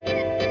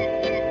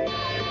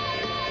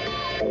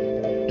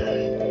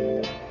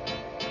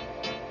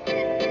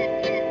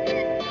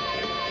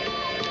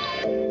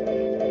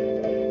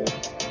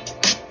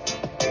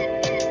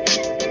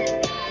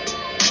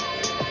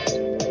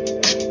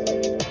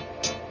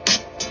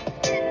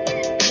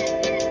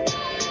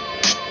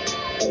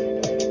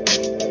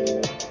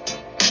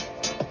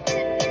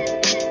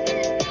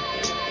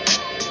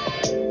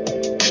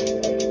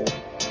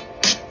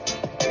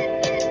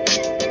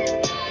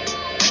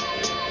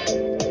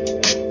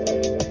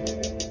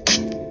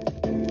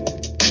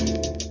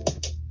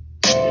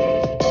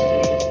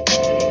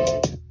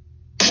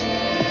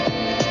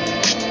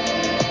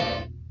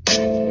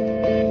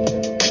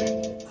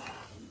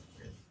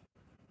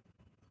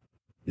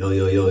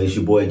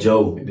boy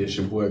Joe. And this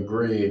your boy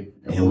Greg.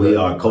 And we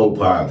are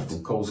co-pilots.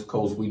 From coast to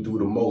coast, we do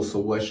the most. So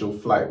what's your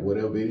flight?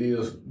 Whatever it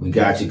is, we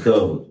got you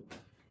covered.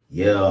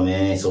 Yeah,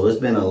 man. So it's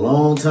been a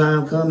long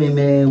time coming,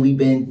 man. We've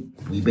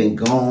been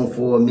gone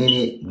for a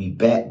minute. We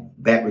back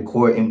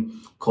recording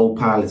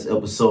Co-Pilots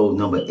episode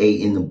number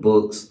 8 in the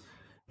books.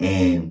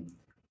 And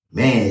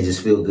man, it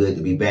just feel good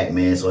to be back,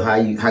 man. So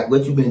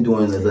what you been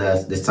doing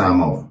this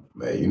time off?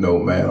 Man,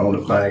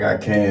 only thing I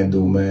can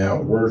do, man,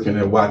 I'm working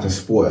and watching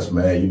sports,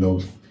 man. You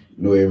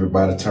know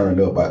everybody turned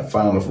up by the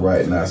finals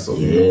right now. So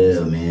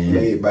man,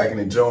 laid back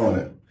and enjoying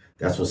it.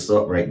 That's what's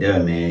up right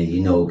there,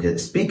 man.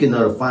 Cause speaking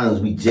of the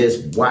finals, we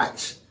just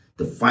watched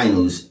the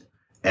finals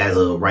as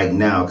of right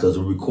now because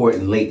we're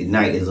recording late at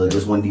night. It's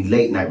just one of these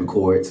late night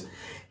records.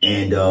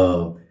 And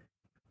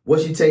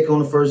what's your take on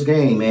the first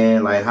game,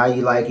 man? Like, how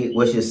you like it?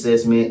 What's your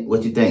assessment?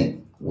 What you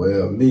think?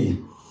 Well, me,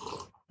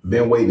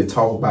 been waiting to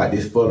talk about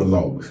this for the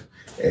longest.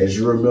 As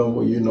you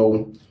remember,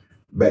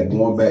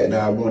 going back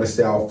now, I want to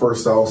say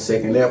our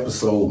second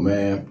episode,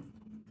 man.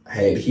 I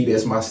had Heat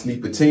as my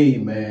sleeper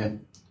team,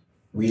 man.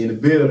 We in the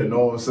building,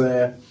 know what I'm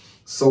saying?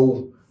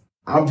 So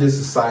I'm just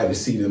excited to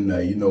see them now,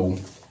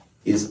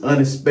 It's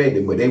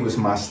unexpected, but they was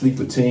my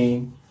sleeper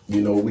team.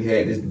 We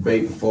had this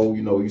debate before,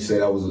 you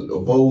said that was a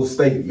bold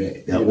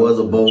statement. That was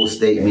a bold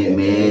statement,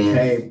 man. It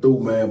came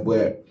through, man.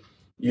 But,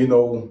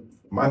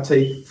 my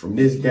take from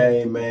this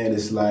game, man,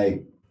 is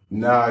like,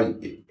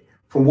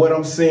 from what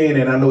I'm seeing,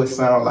 and I know it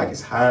sounds like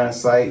it's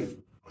hindsight.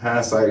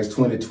 Hindsight is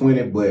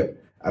 2020,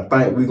 but I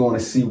think we're going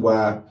to see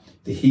why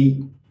the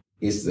Heat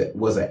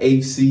was an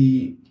 8th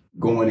seed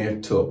going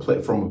into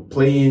from a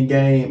play-in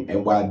game,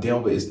 and why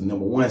Denver is the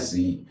number 1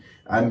 seed.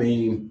 I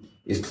mean,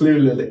 it's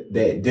clearly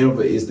that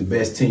Denver is the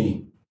best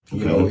team.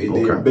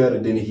 They're better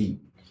than the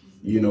Heat.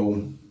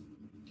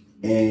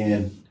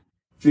 And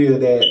feel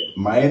that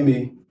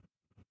Miami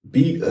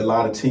beat a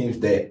lot of teams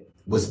that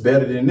was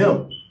better than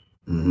them.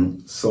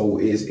 Mm-hmm. So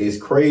it's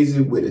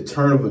crazy with the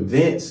turn of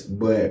events,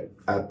 but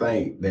I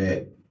think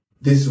that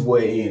this is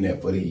where it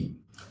ended for the Heat.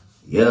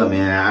 Yeah,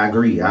 man, I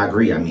agree.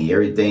 I mean,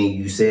 everything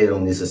you said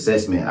on this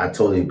assessment, I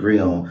totally agree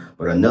on.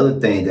 But another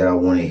thing that I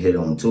want to hit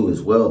on too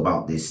as well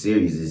about this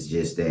series is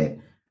just that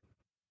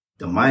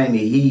the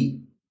Miami Heat,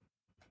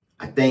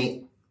 I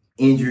think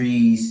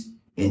injuries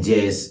and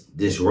just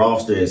this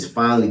roster has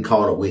finally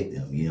caught up with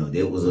them.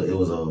 It was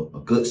a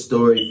good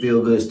story,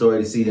 feel good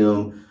story to see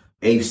them.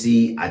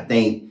 AFC, I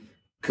think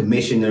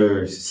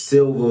Commissioner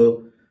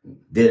Silva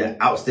did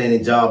an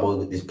outstanding job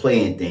of this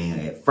playing thing.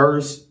 At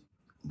first,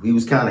 we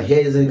was kind of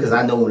hesitant because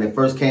I know when it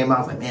first came out,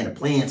 I was like, man, the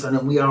playing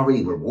tournament, we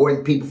already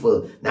rewarding people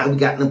for, now we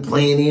got them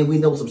playing in. We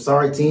know some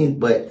sorry teams,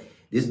 but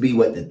this be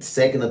the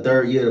second or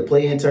third year of the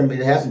play-in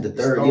tournament. It happened the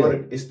third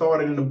year. It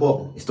started in the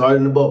bubble.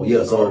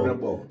 Yeah.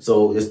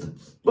 So it's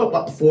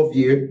about the 4th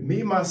year.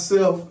 Me,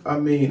 myself,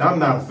 I'm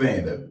not a fan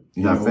of it.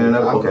 You're not a fan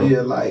of it? Okay. I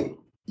feel like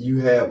you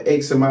have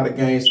X amount of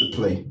games to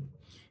play.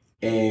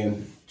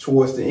 And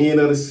towards the end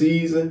of the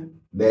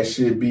season, that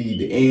should be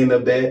the end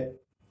of that.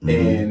 Mm-hmm.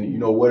 And,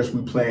 what is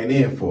we playing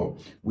in for?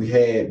 We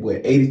had,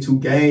 82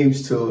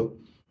 games to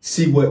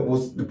see what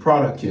was the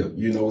product here,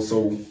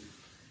 so.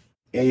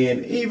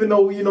 And even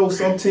though,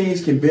 some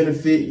teams can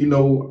benefit, I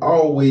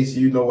always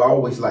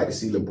like to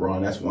see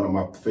LeBron. That's one of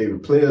my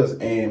favorite players.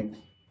 And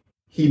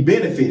he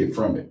benefited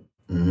from it.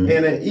 Mm-hmm.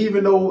 And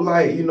even though,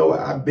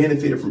 I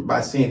benefited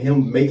by seeing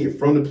him make it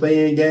from the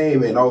play-in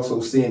game and also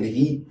seeing the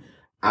Heat,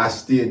 I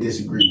still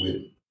disagree with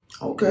it.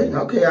 Okay.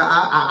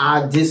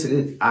 I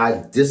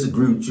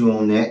disagree with you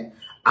on that.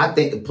 I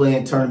think the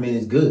play-in tournament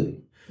is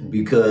good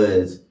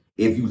because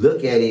if you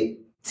look at it,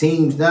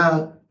 teams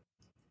now,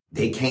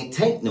 they can't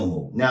tank no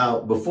more. Now,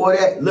 before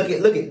that, look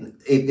at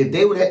if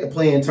they would have had the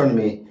play-in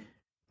tournament,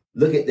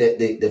 look at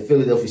the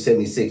Philadelphia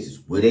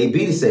 76ers. Would they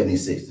be the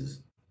 76ers?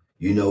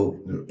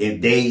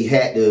 If they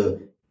had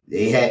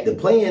the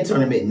play-in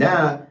tournament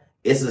now,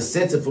 it's a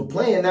incentive for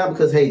playing now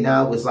because, hey,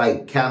 now it's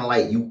like kind of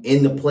like you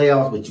in the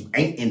playoffs, but you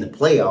ain't in the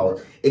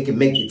playoffs. It can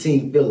make your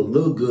team feel a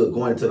little good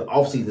going into the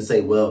offseason and say,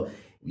 well,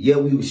 yeah,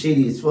 we were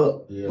shitty as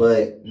fuck,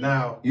 but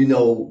now, we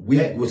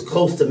was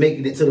close to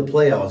making it to the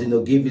playoffs. It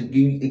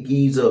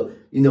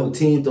gives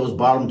teams, those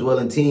bottom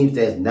dwelling teams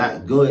that's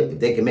not good, if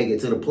they can make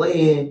it to the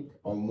play-in.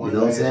 What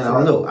I'm saying? I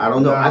don't know.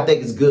 Now, I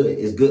think it's good.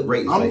 It's good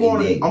ratings. I'm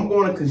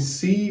going to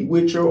concede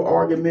with your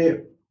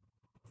argument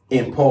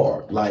in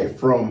part, like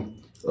from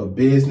a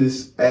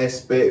business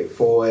aspect,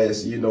 for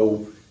as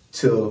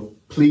to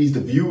please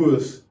the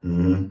viewers.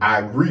 Mm-hmm. I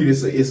agree.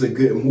 It's a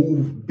good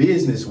move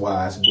business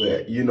wise,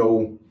 but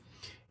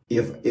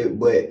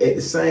but at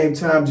the same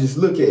time, just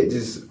look at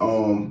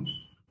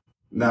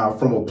now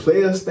from a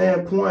player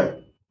standpoint,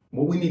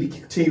 we need to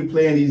continue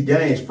playing these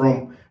games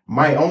from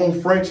my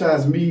own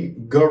franchise, me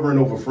govern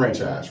over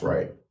franchise,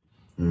 right?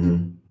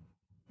 Mm-hmm.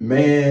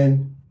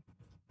 Man,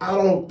 I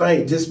don't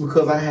think just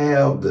because I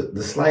have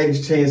the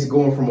slightest chance of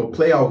going from a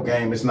playoff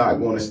game, it's not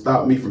going to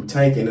stop me from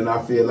tanking, and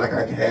I feel like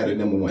I can have the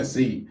number 1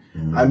 seed.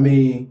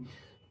 Mm-hmm.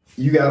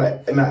 You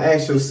gotta, and I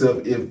ask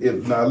yourself,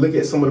 if now look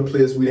at some of the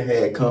players we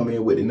had come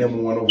in with the number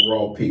 1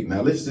 overall pick.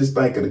 Now let's just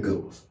think of the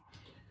good ones.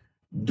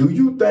 Do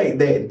you think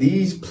that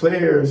these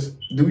franchises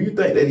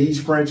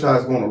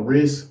going to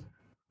risk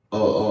a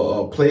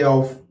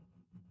playoff,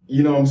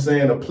 you know what I'm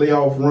saying, a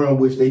playoff run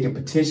which they can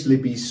potentially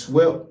be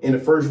swept in the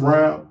first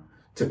round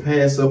to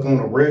pass up on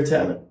a rare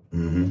talent?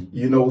 Mm-hmm.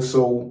 You know,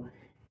 so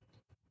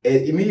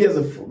me as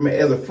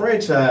a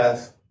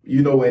franchise,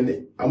 you know,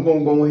 and I'm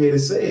gonna go ahead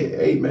and say it.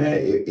 Hey man,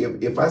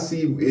 if I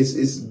see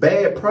it's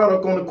bad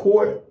product on the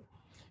court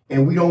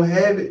and we don't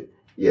have it,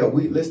 yeah,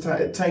 let's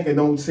tank it.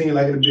 Don't seem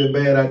like it'd be a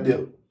bad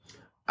idea.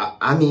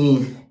 I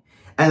mean,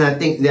 and I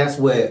think that's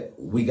what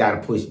we got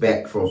to push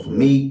back for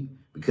me,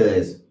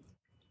 because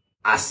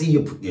I see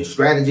your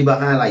strategy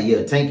behind, like,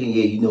 yeah, tanking.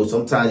 Yeah, you know,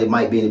 sometimes it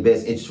might be in the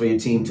best interest for your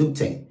team to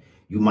tank.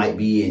 You might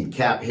be in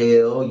cap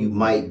hell. You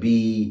might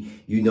be,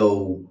 you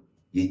know,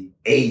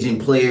 aging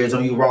players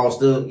on your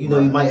roster. You know,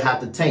 you might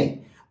have to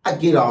tank. I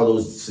get all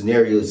those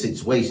scenario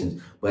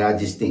situations, but I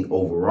just think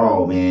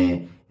overall,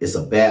 man, it's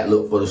a bad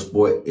look for the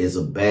sport. It's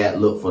a bad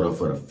look for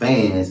the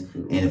fans,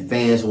 and the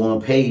fans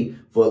won't pay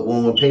for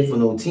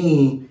no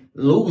team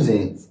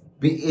losing.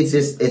 It's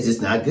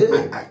just not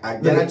good. I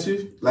got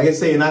you. Like I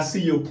say, and I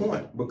see your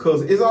point,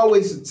 because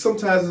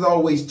sometimes it's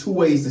always two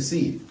ways to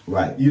see it.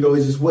 Right. You know,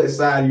 it's just what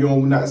side you're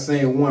on. We're not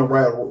saying one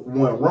right or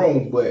one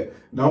wrong, but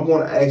now I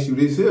want to ask you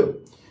this here.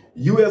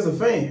 You as a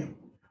fan,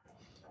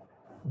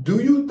 do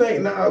you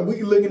think now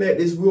we looking at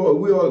this? We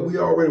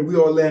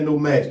Orlando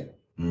Magic.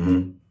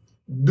 Mm-hmm.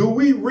 Do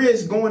we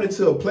risk going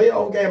into a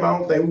playoff game? I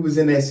don't think we was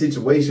in that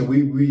situation.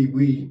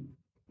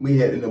 We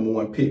had the number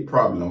one pick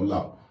probably on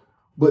lock.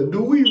 But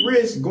do we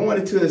risk going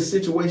into a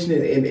situation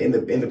in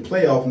the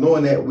playoff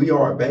knowing that we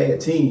are a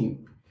bad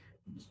team?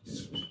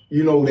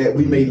 You know, that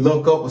we may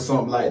luck up or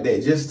something like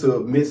that just to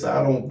miss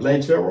out on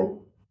Blanchero?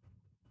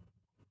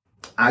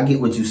 I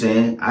get what you're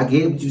saying.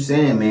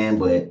 Man.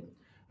 But,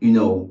 you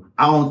know,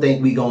 I don't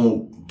think we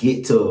going to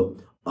get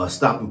to a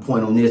stopping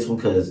point on this one,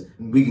 because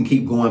we can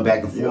keep going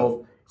back and forth.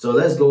 Yep. So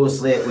let's go and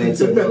slide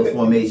into another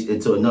formation,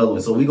 into another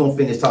one. So we're going to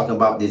finish talking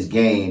about this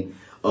game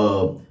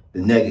of the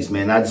Nuggets,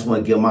 man. I just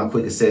want to give my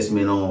quick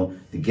assessment on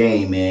the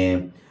game,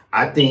 man.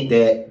 I think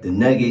that the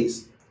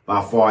Nuggets,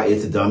 by far,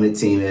 is the dominant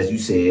team, as you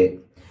said.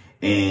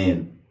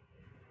 And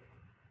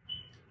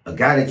a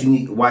guy that you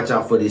need to watch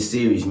out for this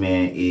series,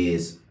 man,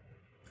 is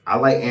I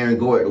like Aaron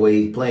Gordon, the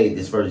way he played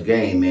this first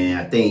game, man.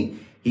 I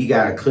think he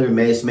got a clear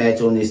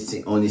mismatch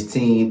on this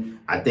team.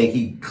 I think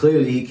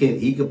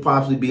he could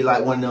possibly be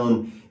like one of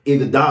them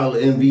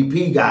Iguodala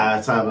MVP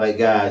guys, type like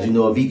guys. You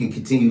know, if he can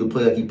continue to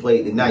play like he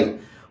played tonight.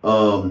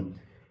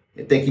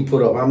 I think he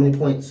put up how many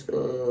points?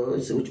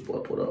 Let's see what you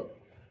put up.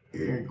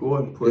 Aaron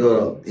Gordon put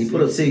up. He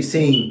put up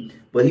 16,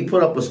 but he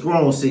put up a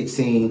strong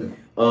 16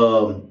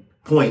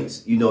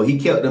 points. You know, he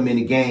kept them in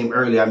the game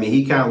early. I mean,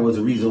 he kind of was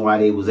the reason why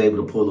they was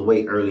able to pull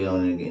away early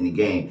on in the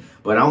game.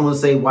 But I'm gonna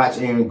say watch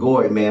Aaron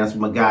Gordon, man. That's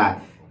my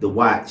guy to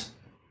watch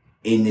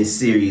in this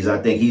series. I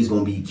think he's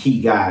gonna be a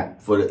key guy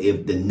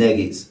if the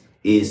Nuggets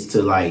is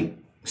to like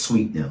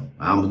sweep them.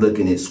 I'm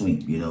looking at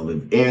sweep. You know,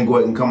 if Aaron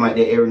Gordon come out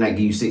there every night,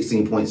 give you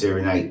 16 points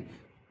every night,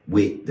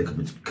 with the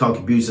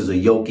contributions of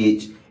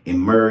Jokic and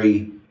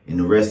Murray and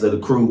the rest of the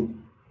crew,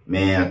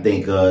 man, I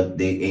think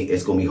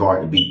it's going to be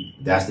hard to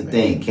beat. That's the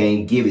thing.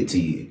 Can't give it to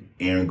you.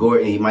 Aaron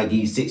Gordon, he might give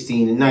you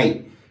 16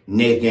 tonight.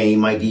 Next game, he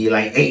might give you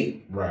like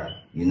 8. Right.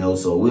 You know,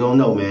 so we don't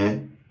know,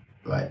 man.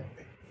 Like,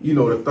 you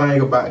know, the thing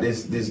about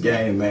this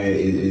game, man,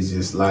 is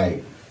just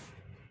like,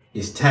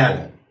 it's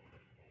talent.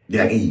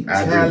 Yeah,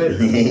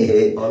 talent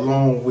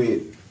along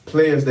with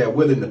players that are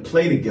willing to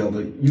play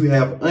together. You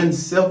have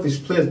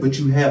unselfish players, but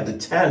you have the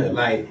talent.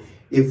 Like,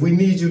 if we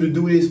need you to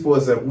do this for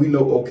us, we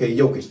know, okay,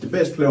 Jokic, the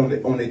best player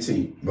on the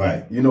team.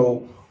 Right. You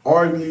know,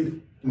 arguably,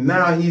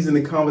 now he's in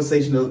the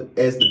conversation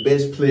as the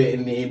best player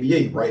in the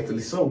NBA,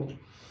 rightfully so.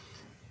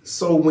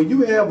 So when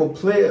you have a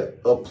player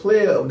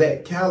of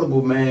that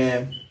caliber,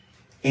 man,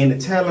 and the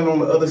talent on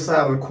the other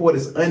side of the court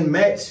is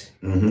unmatched,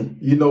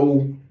 you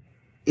know,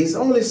 it's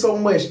only so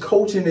much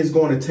coaching is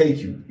going to take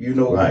you. You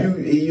know, right.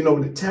 you know,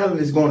 the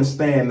talent is going to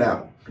stand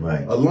out.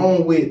 Right.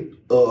 Along with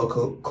a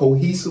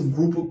cohesive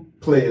group of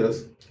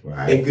players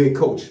and good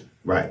coaching.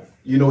 Right.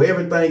 You know,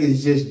 everything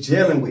is just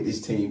gelling with this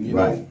team. You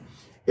know,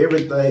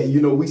 everything. You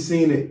know, we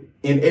seen it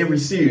in every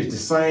series.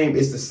 It's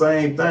the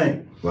same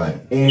thing. Right.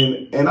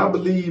 And I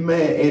believe,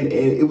 man, and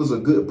it was a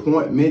good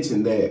point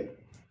mentioned that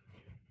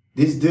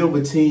this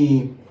Denver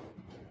team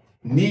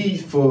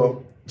needs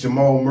for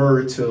Jamal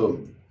Murray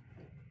to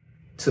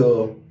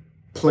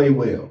play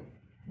well,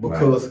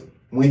 because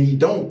when he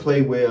don't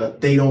play well,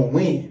 they don't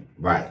win.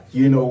 Right.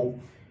 You know,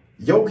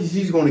 Jokic,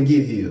 he's going to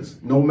get his,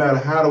 no matter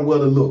how the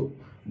weather look.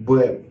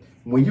 But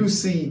when you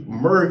see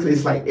Murray,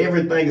 it's like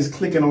everything is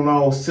clicking on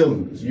all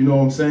cylinders. You know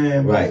what I'm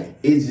saying? Right.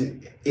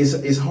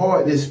 It's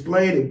hard to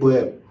explain it,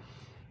 but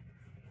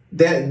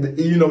that,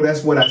 you know,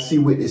 that's what I see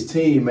with this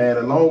team, man.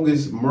 As long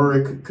as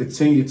Murray could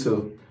continue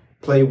to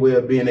play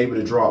well, being able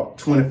to drop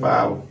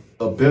 25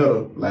 or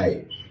better,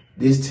 like,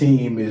 this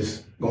team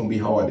is going to be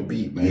hard to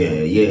beat, man.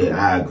 Yeah,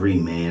 I agree,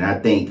 man. I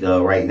think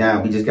right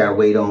now we just got to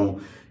wait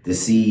on to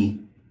see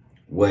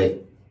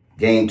what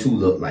game 2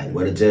 look like?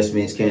 What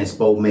adjustments can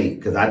Spo make?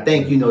 Because I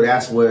think, you know,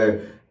 that's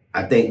where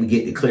I think we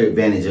get the clear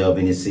advantage of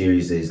in this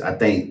series is I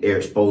think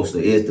Eric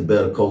Spoelstra is the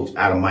better coach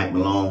out of Mike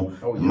Malone.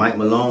 Oh, yeah. Mike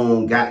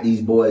Malone got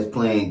these boys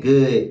playing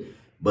good,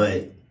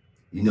 but,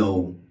 you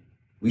know,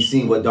 we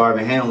seen what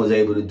Darvin Ham was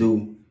able to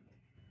do.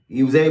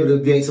 He was able to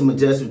get some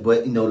adjustments,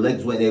 but, you know,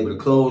 Lakers wasn't able to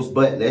close.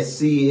 But let's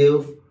see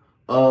if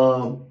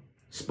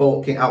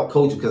Spo can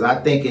out-coach him, because I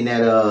think in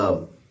that,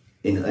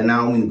 and I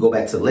don't even go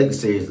back to the Lakers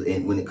series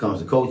when it comes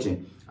to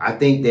coaching, I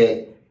think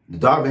that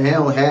Darvin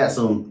Ham had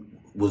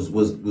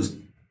was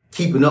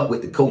keeping up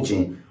with the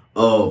coaching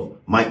of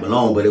Mike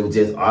Malone, but it was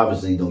just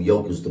obviously, you know,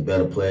 Jokic's the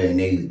better player and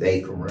they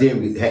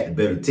did had the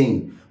better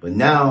team. But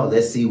now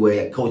let's see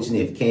where coaching,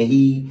 if can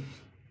he,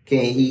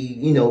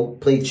 you know,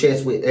 play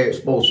chess with Eric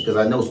Spoelstra, because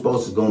I know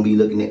Spoelstra's gonna be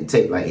looking at the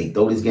tape like, hey,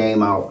 throw this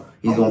game out.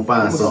 He's gonna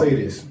find something. I'm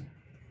gonna say this.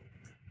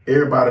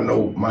 Everybody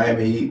know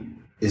Miami Heat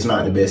is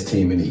not the best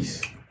team in the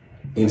East,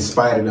 in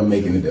spite of them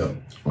making it up.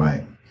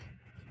 Right.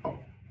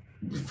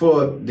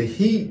 For the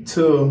Heat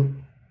to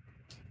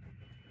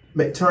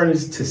turn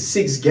this to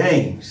 6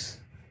 games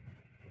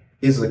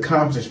is an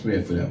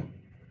accomplishment for them.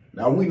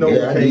 Now we know,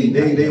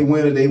 they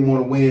win, they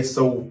want to win.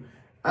 So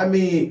I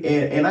mean,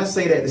 and I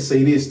say that to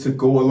say this, to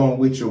go along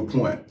with your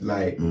point.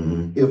 Like,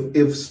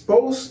 if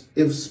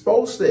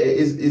Spoelstra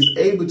is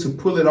able to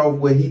pull it off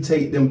where he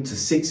take them to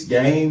 6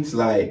 games,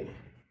 like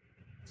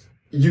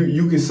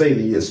you can say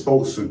that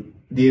Spoelstra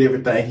did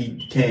everything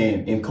he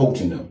can in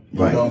coaching them. You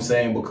know what I'm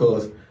saying?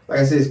 Because like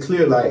I said, it's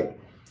clear, like,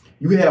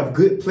 you have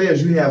good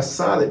players, you have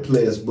solid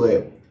players,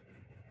 but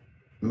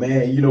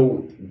man, you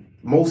know,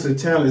 most of the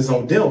talent is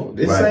on Denver.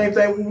 The same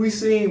thing when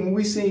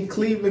we seen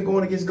Cleveland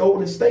going against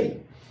Golden State.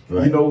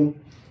 You know,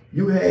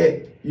 you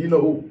had, you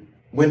know,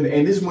 when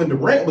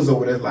Durant was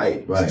over there,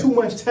 like, there's too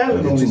much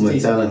talent on this team. Too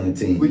much talent on the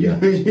team.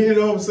 You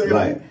know what I'm saying?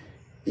 Right.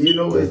 You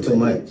know, it's too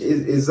much.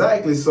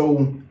 Exactly.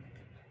 So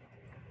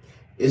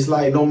it's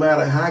like, no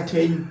matter how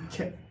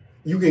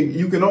you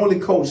can only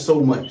coach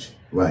so much.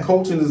 Right.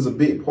 Coaching is a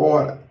big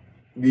part,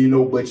 you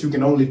know, but you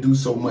can only do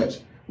so much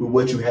with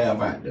what you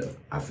have out there.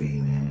 I feel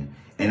you, man.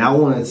 And I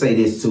want to say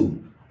this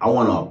too. I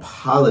want to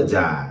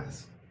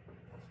apologize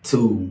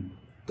to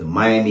the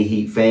Miami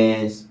Heat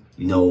fans.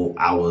 You know,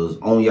 I was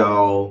on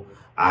y'all.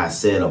 I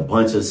said a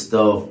bunch of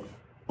stuff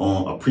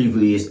on a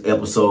previous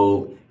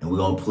episode, and we're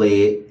going to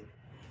play it.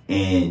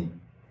 And,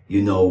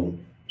 you know,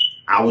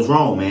 I was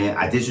wrong, man.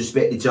 I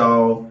disrespected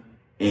y'all,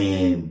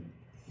 and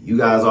you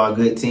guys are a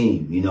good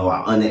team. You know,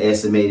 I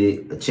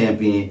underestimated a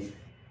champion.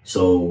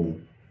 So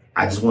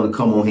I just want to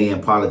come on here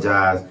and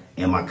apologize.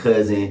 And my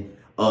cousin,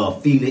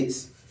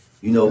 Felix,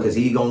 you know, because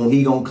he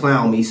gonna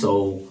clown me.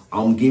 So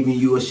I'm giving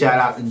you a shout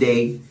out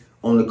today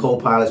on the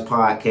Co-Pilots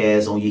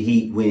podcast on your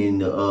Heat winning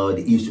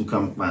the Eastern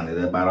Conference Finals.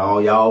 That's about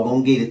all y'all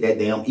gonna get it, that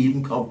damn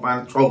Eastern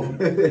Conference Finals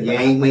trophy. You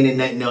ain't winning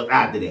nothing else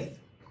after that.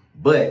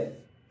 But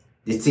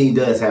this team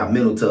does have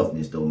mental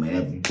toughness, though,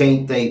 man. You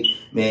can't think,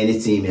 man,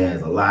 this team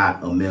has a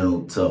lot of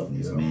mental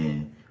toughness,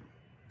 man.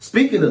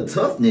 Speaking of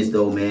toughness,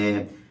 though,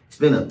 man, it's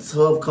been a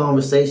tough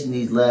conversation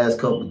these last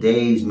couple of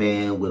days,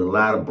 man, with a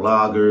lot of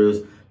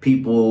bloggers,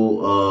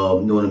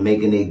 people, you know,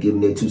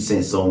 giving their 2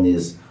 cents on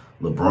this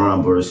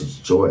LeBron versus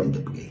Jordan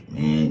debate,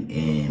 man.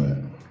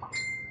 And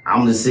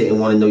I'm just sitting and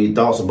want to know your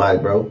thoughts about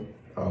it, bro.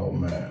 Oh,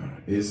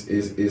 man.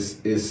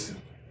 It's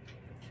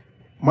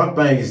my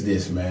thing is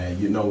this, man,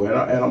 you know, and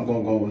I'm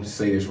going to go and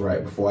say this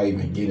right before I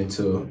even get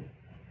into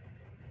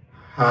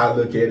how I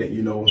look at it,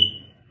 you know.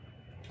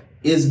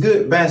 It's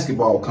good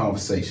basketball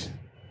conversation,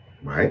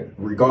 right?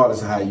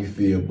 Regardless of how you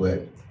feel.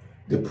 But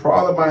the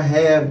problem I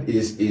have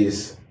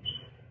is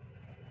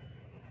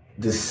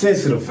the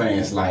sensitive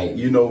fans. Like,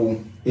 you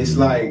know, it's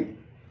like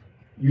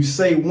you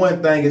say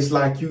one thing, it's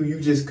like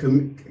you just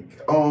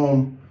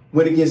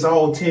went against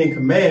all 10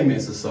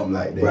 commandments or something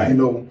like that, you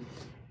know.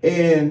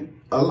 And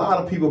a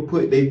lot of people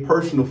put their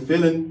personal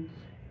feeling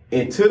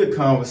into the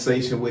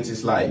conversation, which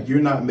is like, you're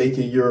not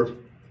making your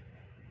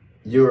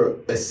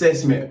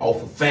assessment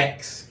off of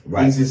facts.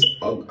 Right. It's just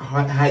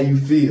how you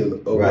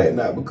feel or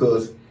whatnot,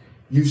 because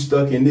you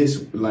stuck in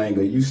this lane,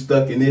 or you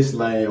stuck in this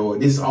lane, or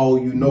this all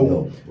you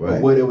know, or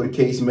whatever the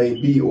case may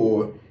be,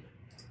 or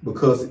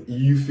because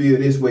you feel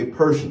this way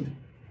personally,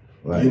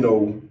 you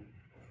know.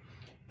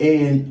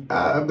 And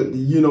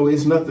you know,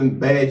 it's nothing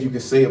bad you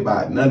can say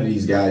about none of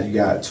these guys. You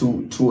got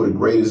two of the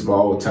greatest of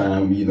all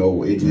time. You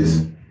know, it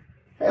just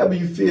however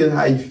you feel,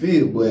 how you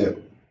feel.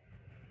 But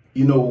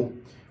you know,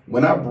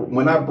 when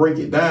I break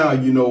it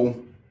down, you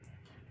know,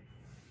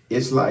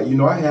 it's like, you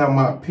know, I have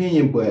my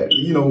opinion, but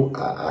you know,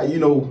 I you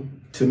know,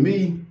 to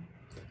me,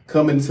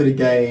 coming to the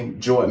game,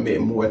 Jordan meant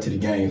more to the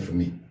game for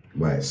me.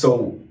 Right.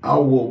 So I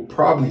will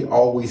probably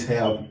always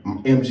have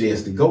MJ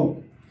as the GOAT.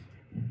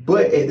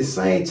 But at the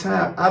same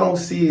time, I don't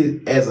see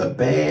it as a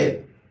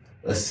bad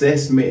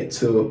assessment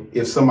to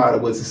if somebody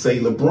was to say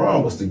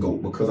LeBron was the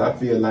GOAT, because I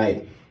feel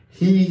like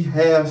he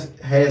has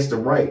the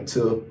right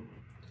to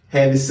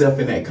have himself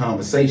in that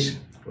conversation,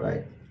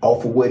 right?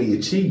 Off of what he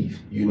achieved,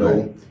 you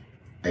know.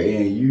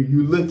 And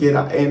you look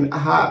at and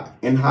how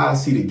I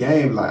see the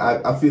game,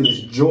 like I feel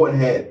as Jordan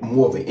had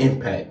more of an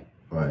impact.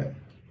 Right.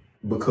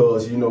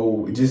 Because, you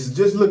know,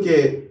 just look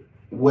at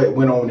what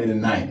went on in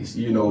the 90s.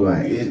 You know,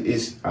 right.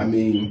 It's I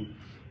mean,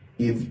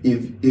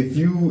 if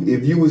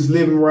you was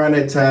living around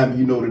that time,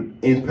 you know, the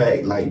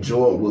impact, like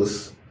Jordan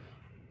was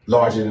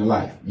larger than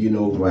life, you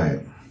know. Right.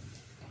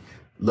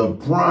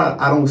 LeBron,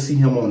 I don't see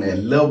him on that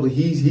level.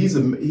 He's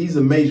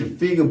a major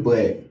figure,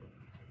 but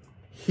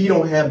he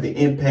don't have the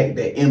impact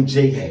that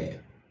MJ had,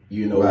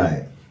 you know.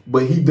 Right.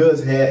 But he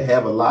does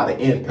have a lot of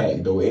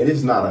impact though, and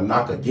it's not a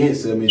knock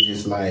against him. It's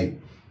just like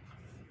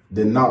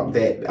the knock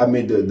that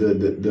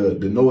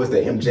the noise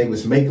that MJ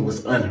was making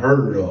was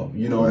unheard of.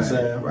 You know what I'm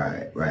saying?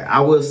 Right. I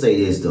will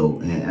say this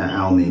though, and I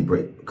don't mean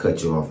to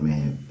cut you off,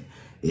 man.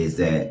 Is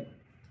that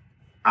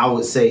I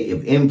would say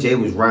if MJ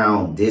was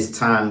around this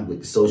time with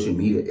the social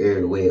media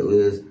era the way it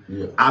is,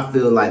 I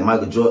feel like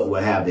Michael Jordan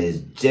would have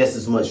just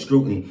as much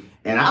scrutiny.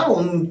 And I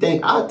don't even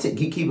think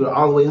keep it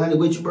all the way 100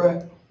 with you,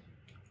 bro.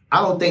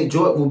 I don't think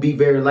Jordan will be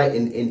very light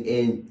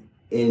in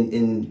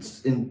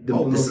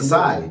the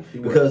society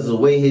because of the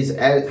way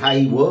how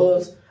he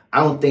was.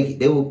 I don't think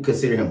they would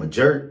consider him a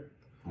jerk.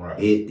 Right.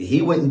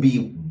 He wouldn't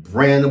be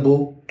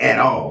brandable at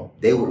all.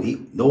 No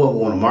one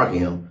would want to market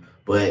him.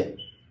 But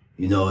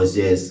you know, it's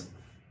just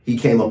he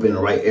came up in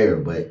the right era.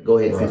 But go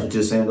ahead, finish what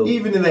you're saying though.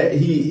 Even in that,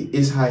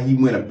 it's how he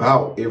went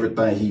about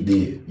everything he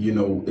did. You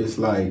know, it's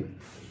like,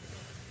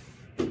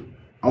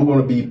 I'm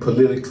going to be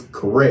politically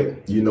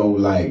correct, you know,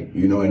 like,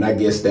 you know, and I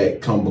guess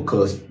that come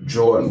because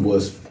Jordan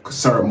was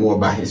concerned more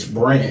about his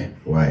brand.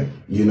 Right.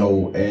 You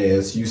know,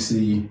 as you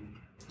see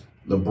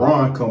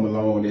LeBron come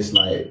along, it's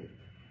like,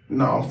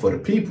 no, I'm for the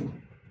people.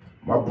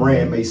 My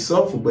brand may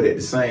suffer, but at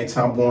the same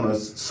time, I'm going to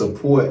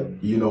support,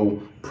 you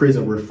know,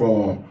 prison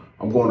reform.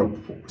 I'm going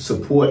to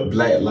support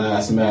Black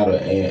Lives Matter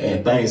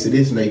and things of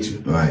this nature.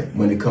 Right.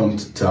 When it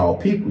comes to our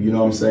people, you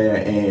know what I'm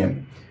saying?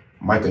 And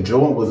Michael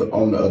Jordan was,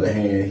 on the other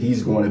hand,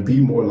 he's going to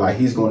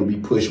be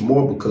pushed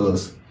more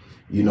because,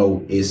 you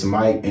know, it's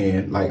Mike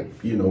and like,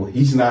 you know,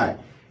 he's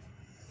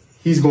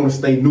going to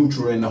stay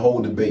neutral in the whole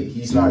debate.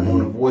 He's not going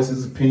to voice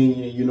his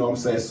opinion, you know what I'm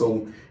saying?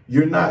 So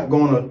you're not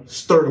going to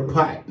stir the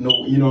pot.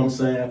 No, you know what I'm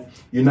saying?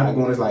 You're not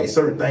going to, like,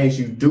 certain things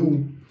you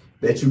do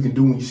that you can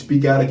do when you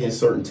speak out against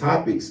certain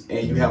topics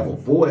and you have a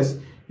voice,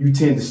 you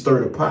tend to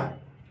stir the pot,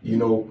 you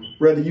know,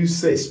 whether you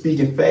say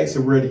speaking facts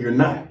or whether you're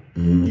not.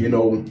 You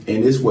know, and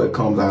it's what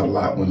comes out a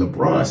lot when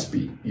LeBron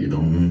speak, you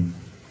know.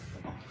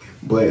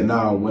 But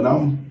now when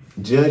I'm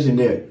judging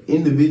their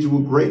individual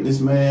greatness,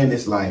 man,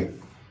 it's like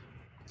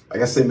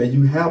I said, man,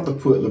 you have to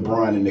put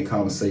LeBron in the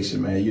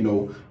conversation, man. You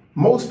know,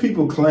 most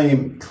people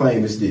claim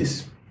it's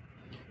this.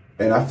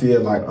 And I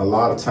feel like a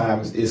lot of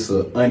times it's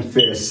an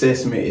unfair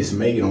assessment is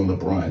made on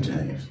LeBron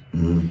James.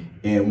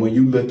 And when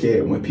you look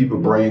at when people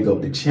bring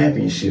up the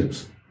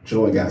championships,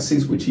 Jordan got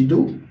 6, which he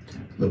do.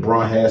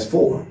 LeBron has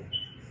 4.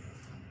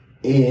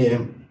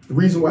 And the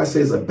reason why I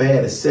say it's a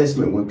bad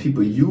assessment when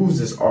people use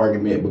this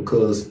argument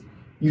because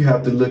you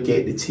have to look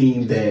at the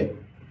team that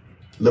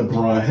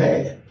LeBron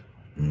had.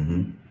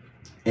 And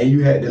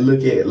you had to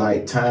look at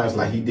like times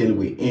like he dealing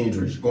with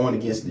injuries, going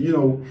against, you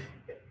know,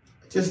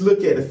 just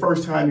look at the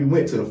first time he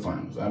went to the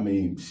finals. I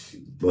mean,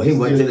 well, he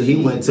went to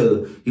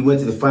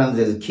the finals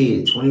as a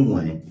kid,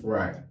 21.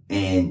 Right.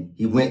 And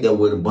he went there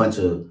with a bunch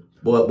of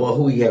boy,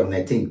 who he had on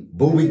that team?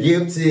 Booby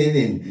Gibson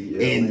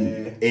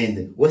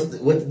and what's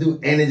the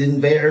dude? Anderson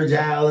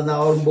Virgil and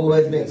all them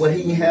boys, man. Well,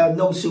 he didn't have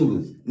no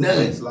shooters.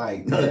 None. It's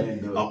like,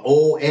 man,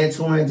 old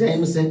Antoine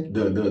Jameson.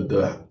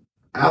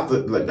 After,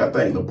 like, I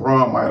think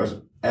LeBron might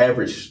have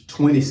averaged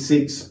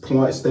 26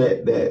 points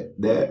that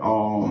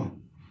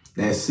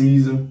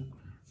season.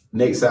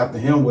 Next after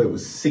him, where it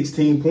was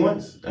 16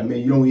 points. I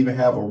mean, you don't even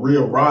have a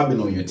real Robin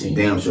on your team.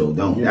 Damn sure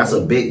don't. That's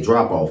a big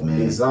drop off, man.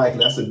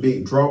 Exactly. That's a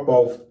big drop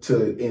off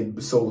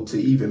so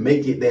to even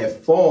make it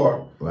that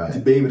far, to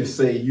be able to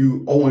say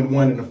you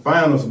 0-1 in the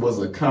finals was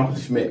an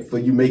accomplishment for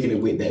you making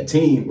it with that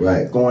team.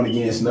 Right. Going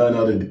against none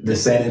other than the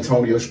San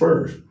Antonio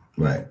Spurs.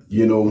 Right.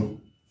 You know,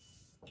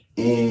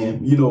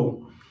 and you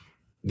know,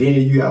 then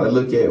you got to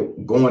look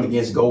at going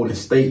against Golden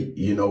State,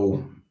 you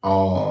know,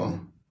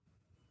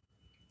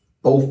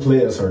 both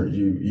players hurt.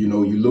 You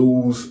know, you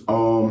lose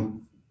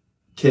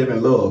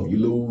Kevin Love, you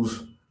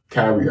lose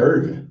Kyrie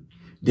Irving.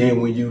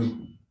 Then when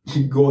you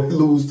go and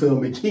lose to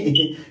him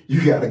again,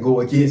 you got to go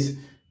against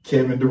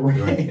Kevin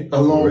Durant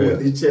along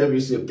with the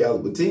championship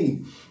caliber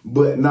team.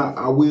 But now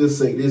I will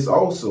say this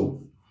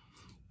also.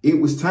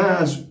 It was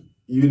times,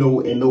 you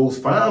know, in those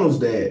finals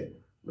that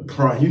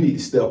LeBron, you need to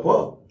step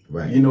up.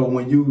 Right. You know,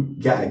 when you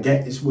got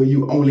it's where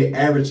you only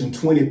averaging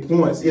 20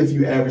 points, if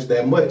you average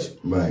that much.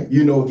 Right.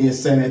 You know,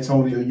 against San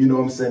Antonio, you know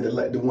what I'm saying,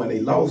 the one they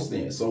lost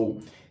in.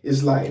 So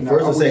it's like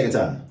first or second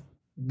time?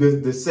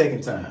 The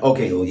second time.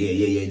 Okay, oh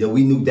yeah.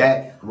 We knew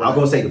that. Right. I was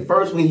gonna say the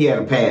first one he had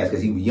a pass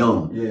because he was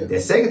young. Yeah.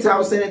 That second time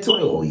was San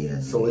Antonio, oh yeah.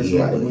 So it's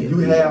like when you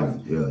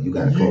have you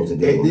gotta close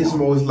it down. At this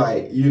moment, it's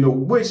like, you know,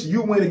 which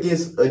you went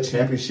against a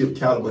championship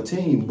caliber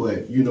team,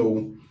 but you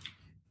know,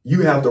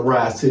 you have to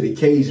rise to the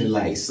occasion.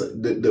 Like so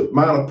the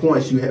amount of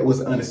points you had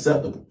was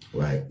unacceptable.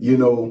 Right. You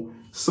know,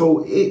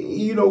 so it,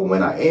 you know,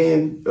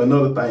 and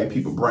another thing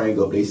people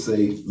bring up, they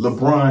say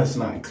LeBron's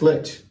not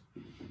clutch,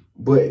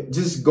 but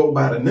just go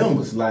by the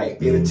numbers.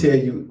 Like it'll tell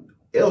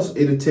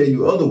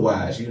you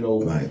otherwise. You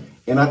know, right.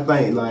 And I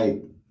think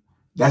like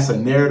that's a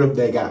narrative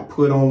that got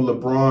put on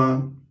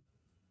LeBron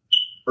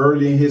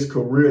early in his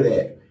career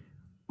that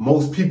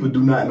most people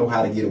do not know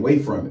how to get away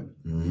from it.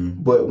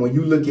 But when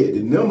you look at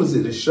the numbers,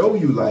 it'll show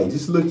you, like,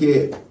 just look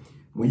at,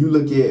 when you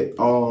look at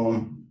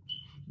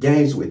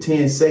games with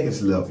 10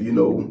 seconds left, you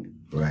know,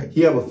 right.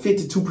 He have a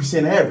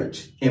 52%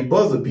 average in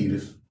buzzer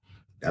beaters.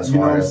 That's you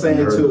know hard. what I'm saying?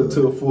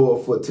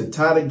 To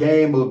tie the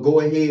game or go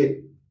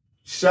ahead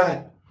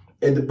shot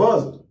at the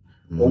buzzer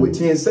or with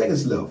 10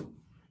 seconds left.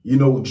 You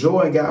know,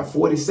 Jordan got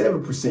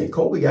 47%,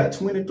 Kobe got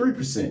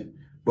 23%.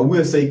 But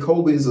we'll say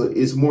Kobe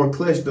is more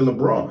clutch than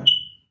LeBron.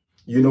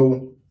 You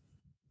know,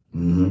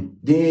 then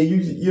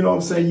you know what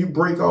I'm saying, you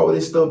break all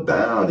this stuff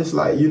down. It's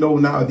like, you know,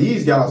 now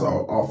these guys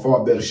are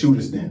far better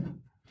shooters than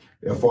him.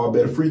 They're far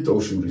better free throw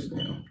shooters than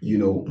him, you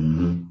know.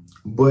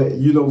 But,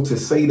 you know, to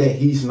say that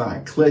he's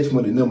not clutch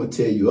when the number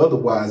tell you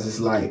otherwise, it's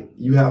like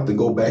you have to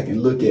go back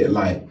and look at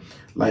like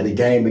the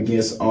game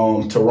against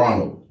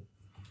Toronto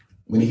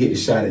when he hit the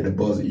shot at the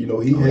buzzer. You know,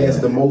 he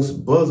has the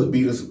most buzzer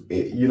beaters,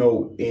 you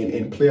know,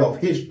 in playoff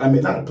history. I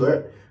mean, not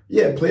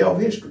playoff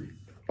history.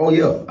 Oh,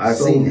 yeah, I've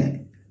seen that.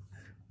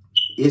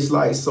 It's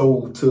like,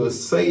 so to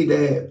say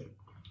that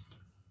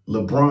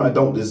LeBron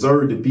don't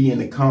deserve to be in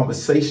the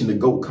conversation, the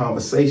GOAT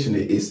conversation,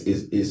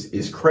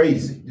 is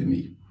crazy to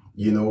me.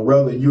 You know,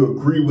 whether you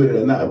agree with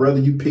it or not, whether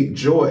you pick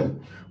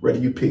Jordan, whether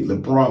you pick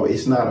LeBron,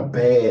 it's not a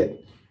bad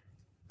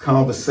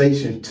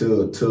conversation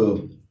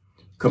to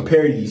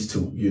compare these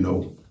two, you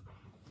know.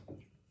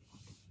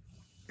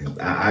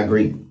 I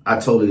agree. I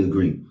totally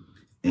agree.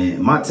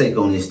 And my take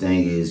on this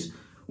thing is,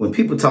 when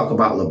people talk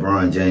about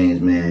LeBron James,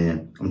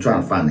 man, I'm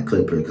trying to find the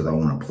clip here because I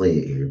want to play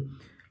it here.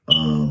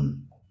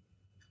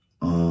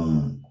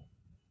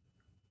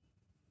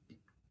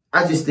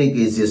 I just think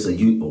it's just a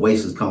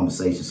wasted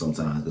conversation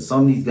sometimes, because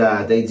some of these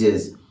guys,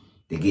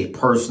 they get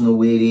personal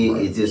with it.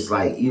 Right. It's just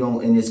like, you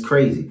know, and it's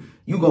crazy.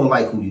 You gonna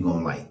like who you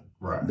gonna like.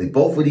 Right.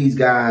 Both of these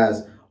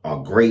guys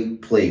are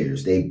great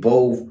players. They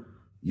both,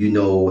 you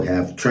know,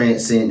 have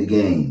transcended the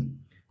game,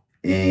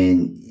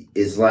 and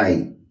it's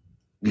like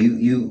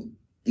you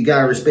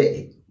gotta respect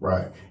it.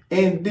 Right.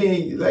 And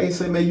then, like I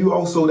said, man, you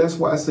also, that's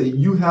why I say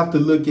you have to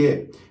look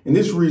at, and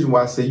this is the reason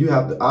why I say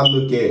I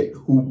look at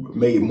who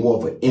made more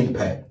of an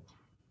impact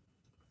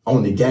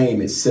on the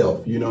game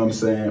itself. You know what I'm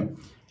saying?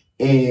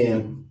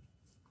 And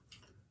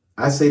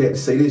I say that to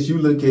say this, you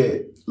look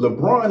at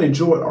LeBron and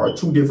Jordan are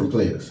two different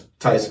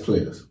types of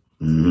players.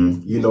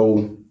 You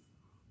know,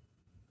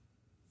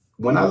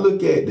 when I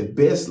look at the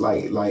best,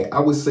 like I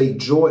would say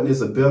Jordan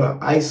is a better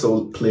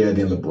ISO player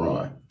than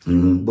LeBron.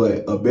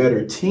 But a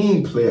better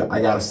team player,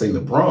 I gotta say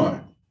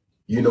LeBron.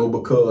 You know,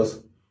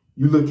 because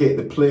you look at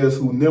the players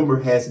who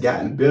number has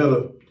gotten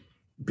better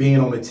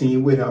being on the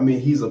team with him. I mean,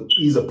 he's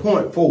a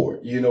point forward,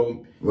 you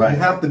know. Right. You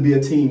have to be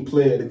a team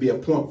player to be a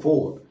point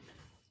forward,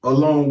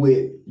 along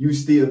with you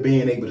still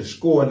being able to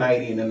score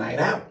night in and night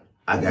out.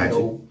 I got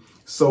you.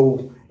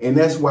 So, and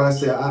that's why I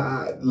say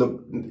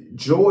look,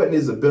 Jordan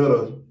is a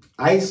better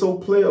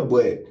ISO player,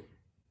 but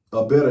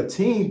a better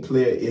team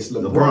player is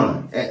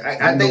LeBron.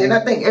 And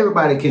I think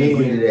everybody can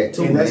agree to that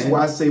too. And that's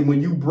why I say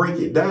when you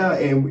break it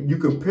down and you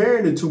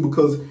compare the two,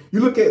 because you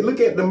look at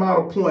the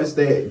amount of points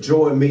that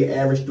Jordan may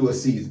average through a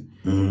season.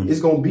 It's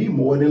gonna be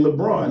more than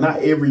LeBron. Not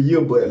every year,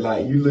 but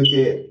like you look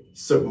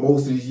at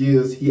most of his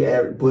years he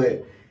averaged.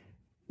 But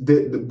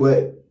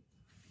but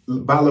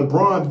by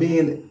LeBron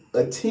being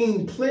a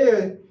team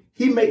player,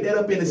 he make that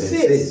up in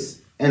assists.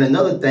 And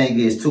another thing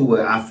is too,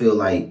 where I feel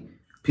like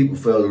people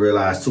fail to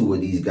realize too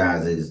with these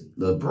guys is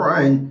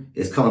LeBron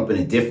is coming up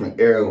in a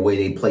different era the way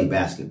they play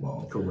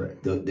basketball.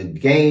 Correct. The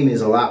game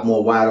is a lot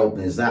more wide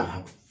open. It's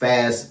not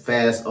fast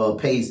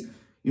pace.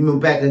 You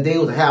remember back in the day, it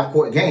was a half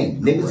court game.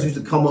 Niggas used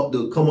to come up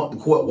the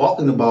court,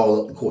 walking the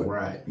ball up the court.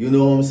 Right. You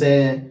know what I'm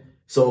saying?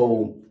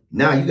 So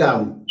now you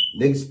got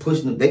niggas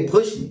pushing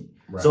it.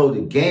 Right. So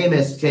the game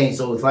has changed.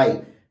 So it's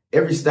like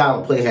every style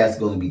of play has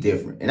going to be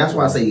different. And that's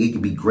why I say he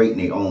can be great in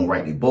their own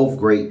right. They're both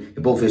great.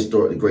 They're both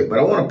historically great. But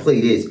I want to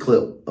play this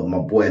clip of my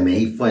boy, man.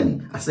 He's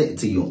funny. I sent it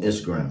to you on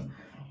Instagram.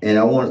 And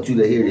I want you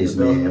to hear this,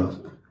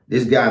 man.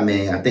 This guy,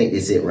 man, I think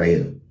this it right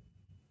here.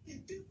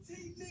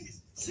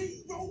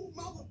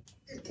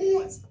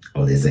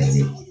 Oh, this ain't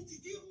it.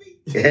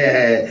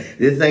 Yeah,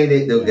 this ain't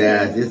it though,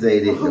 guys. This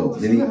ain't it though.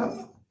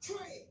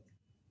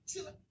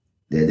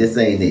 This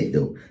ain't it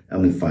though.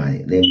 Let me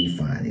find it. Let me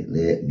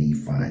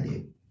find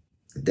it.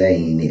 That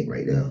ain't it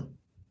right there.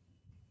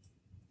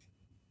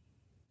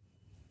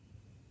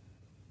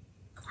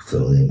 So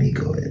let me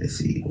go ahead and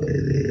see what it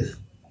is.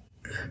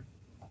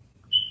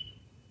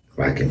 If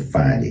I can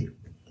find it.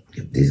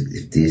 If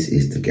this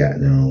is the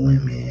goddamn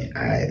one, man,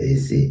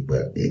 it's it.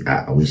 But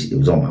I wish it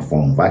was on my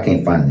phone. If I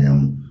can't find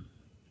it,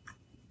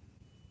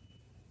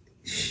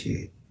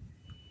 shit.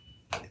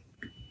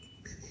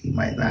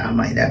 I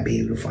might not be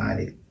able to find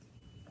it.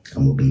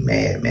 I'm gonna be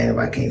mad, man, if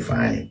I can't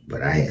find it.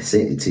 But I had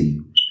sent it to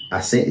you. I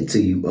sent it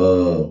to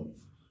you.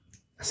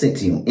 I sent it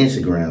to you on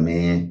Instagram,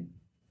 man.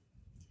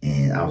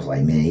 And I was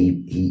like, man,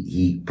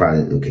 he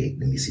probably okay.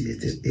 Let me see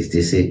this. Is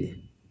this it?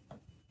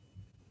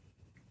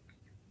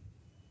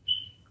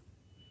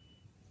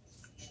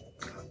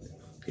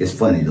 It's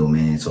funny though,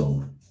 man.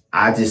 So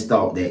I just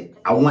thought that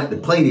I wanted to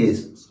play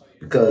this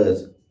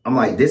because I'm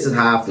like, this is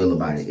how I feel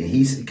about it, and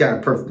he kind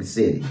of perfectly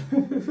said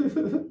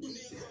it.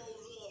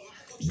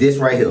 This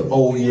right here.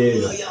 Oh yeah.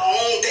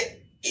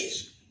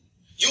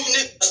 You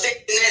niggas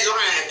stay in that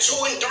line 2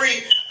 and 3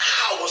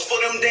 hours for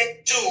them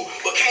that too,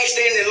 but can't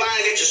stand in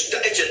line at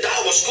your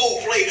dog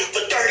school play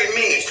for 30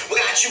 minutes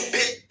without you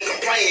bitch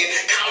complaining,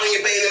 calling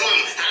your baby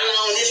mama. How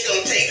long this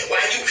gonna take?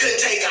 Why you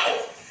couldn't take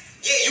out?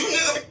 Yeah, you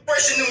nigga be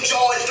pressing them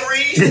Jordan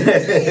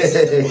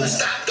 3s.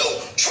 Bus stop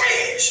though,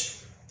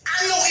 trash.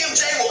 I know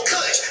MJ will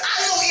clutch.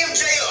 I know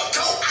MJ a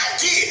GOAT. I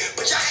did,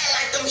 but y'all had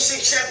like them 6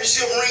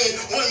 championship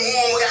rings when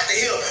one without the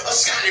hill of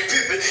Scottie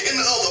Pippen and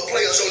the other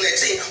players on that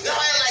team. Y'all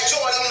had like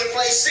Jordan only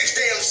played 6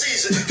 damn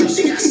seasons because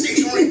she got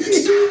 6 rings.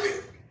 Stop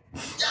it.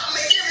 Y'all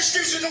make every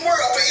excuse in the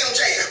world for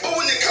MJ, but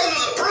when it comes to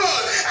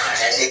LeBron,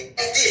 that nigga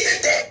ain't this,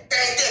 that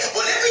ain't that.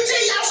 Well, let me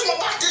tell y'all something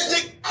about this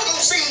nigga. I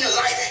don't see him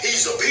like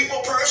he's a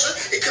people person.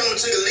 He coming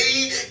to the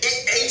league at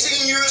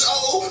 18 years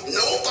old,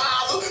 no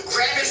father,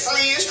 grabbing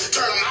friends,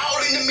 turn them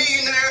all into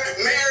millionaire,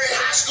 married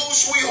high school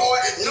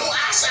sweetheart, no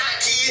outside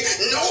kid,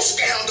 no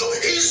scandal.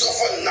 He's a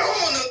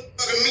phenomenal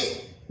to me.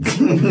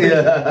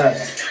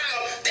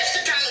 That's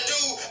the kind of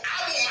dude I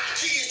want my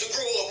kids to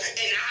grow up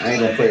and I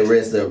ain't gonna play the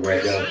rest of it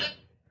right now.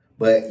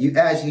 But you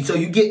actually, so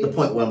you get the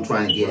point what I'm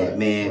trying to get at,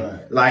 man.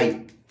 Right.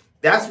 Like,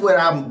 that's where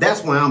I'm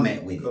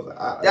at with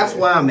it. That's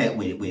why I'm at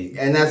with it.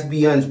 And that's to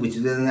be honest with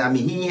you. I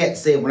mean, he had to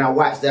say, when I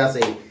watched that, I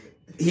say,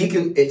 he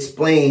could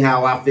explain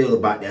how I feel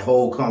about that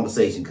whole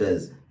conversation.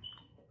 Because,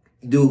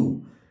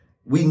 dude,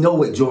 we know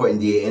what Jordan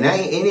did. And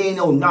it ain't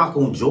no knock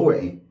on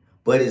Jordan.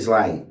 But it's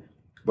like,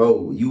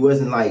 bro, you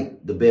wasn't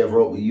like the best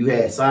role. You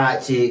had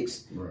side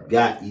chicks. Right.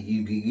 Got,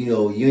 you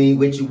know, you ain't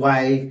with your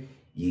wife.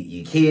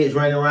 Your kids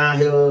running around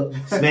here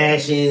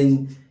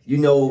smashing, you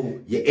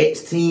know, your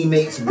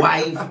ex-teammate's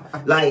wife.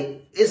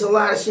 Like, it's a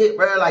lot of shit,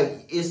 bro.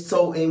 Like, it's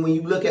so, and when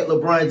you look at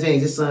LeBron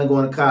James, his son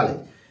going to college,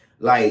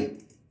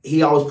 like,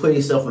 he always put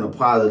himself in a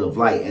positive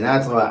light. And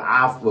that's why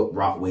I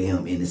rock with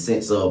him in the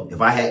sense of, if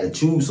I had to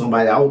choose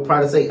somebody, I would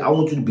probably say, I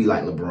want you to be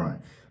like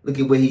LeBron. Look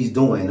at what he's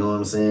doing, you know what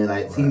I'm saying?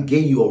 Like, right. He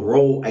gave you a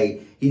role,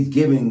 he's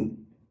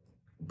giving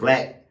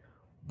black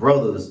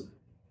brothers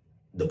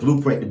the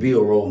blueprint to be a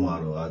role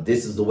model.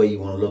 This is the way you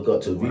want to look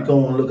up to. If you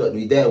don't want to look up to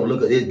your dad,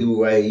 look at this dude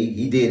right.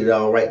 He did it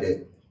all right,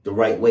 the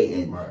right way.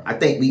 And I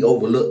think we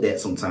overlook that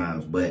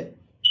sometimes, but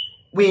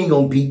we ain't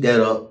gonna beat that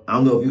up. I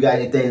don't know if you got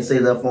anything to say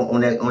left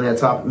on that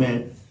topic,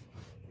 man.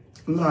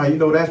 Nah, you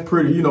know, that's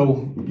pretty, you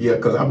know, yeah,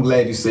 because I'm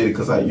glad you said it,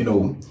 because you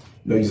know,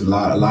 he's a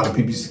lot of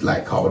people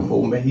like call him,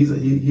 oh man, he's a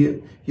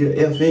FN,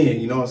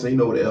 you know what I'm saying? You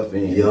know what the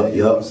FN is, you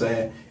know what I'm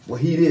saying? Well,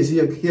 he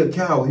a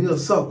coward, he a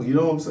sucker, you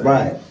know what I'm saying?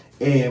 Right.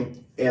 And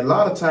a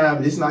lot of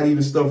times it's not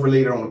even stuff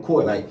related on the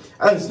court. Like,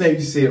 I understand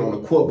you said on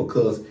the court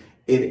because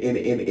in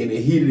the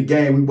heat of the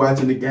game, we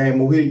watching the game,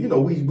 or here, you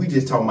know, we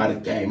just talking about the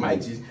game.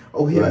 Like, just,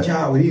 oh, he a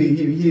coward, he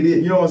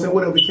did, you know what I'm saying?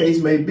 Whatever the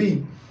case may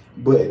be.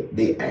 But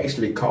they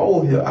actually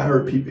call him, I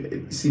heard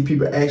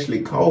people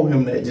actually call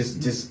him that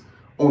just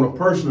on a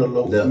personal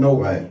note,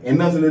 right. And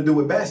nothing to do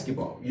with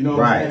basketball, you know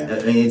what I'm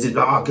saying? And it's just,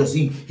 because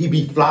he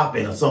be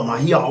flopping or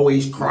something. He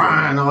always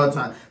crying all the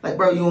time. Like,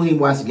 bro, you don't even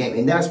watch the game.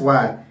 And that's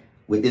why,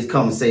 with this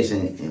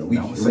conversation, and we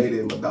don't say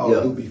that my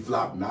dog do be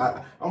flopping.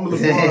 I'm a LeBron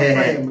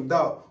fan.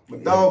 My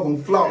dog gonna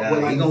flop.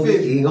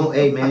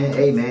 Hey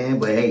man.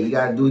 But hey, you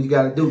gotta do what you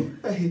gotta do.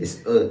 It's,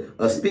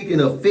 speaking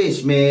of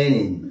fish,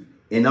 man,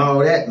 and all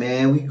that,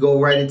 man, we go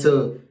right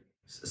into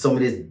some of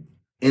this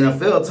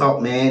NFL talk,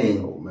 man.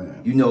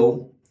 And you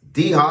know,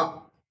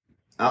 D-Hop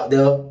out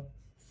there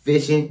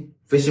fishing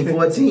for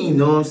a team. You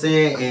know what I'm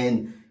saying?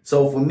 And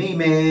so for me,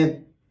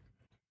 man,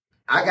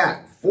 I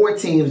got 4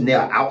 teams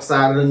now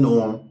outside of the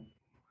norm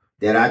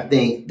that I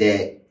think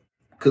that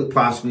could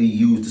possibly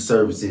use the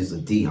services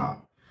of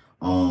D-Hop.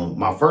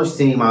 My first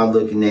team I'm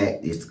looking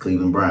at is the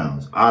Cleveland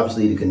Browns.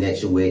 Obviously, the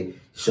connection with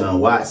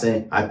Sean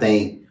Watson. I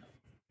think,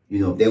 you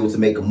know, if they were to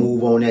make a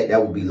move on that,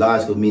 that would be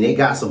logical. I mean, they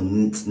got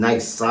some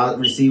nice,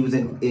 solid receivers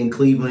in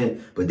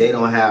Cleveland, but they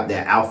don't have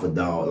that alpha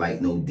dog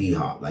like no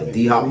D-Hop. Like,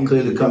 D-Hop can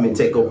clearly come and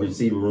take over the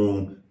receiver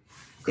room,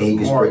 and he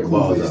can spread the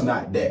ball. It's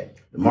not that.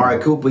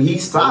 Amari Cooper,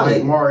 he's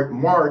solid.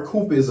 Amari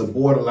Cooper is a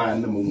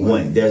borderline number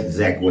one. That's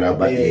exactly what I was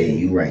about to say.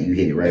 You right. You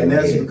hit it right. And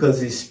that's because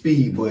his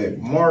speed. But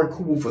Amari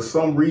Cooper, for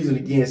some reason,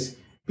 against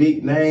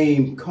big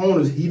name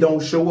corners, he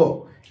don't show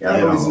up. And I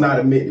know it's not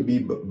admit to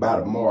be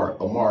about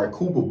Amari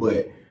Cooper,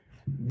 but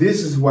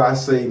this is why I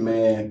say,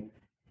 man,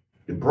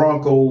 the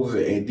Broncos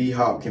and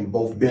D-Hop can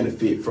both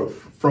benefit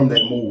from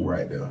that move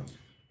right there.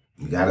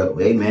 You gotta,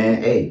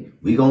 hey,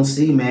 we gonna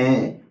see,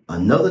 man.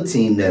 Another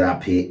team that I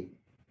picked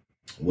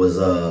was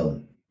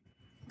the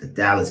the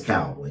Dallas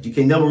Cowboys. You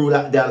can never rule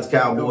out the Dallas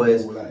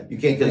Cowboys. You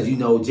can't, because you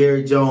know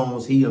Jerry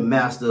Jones, he a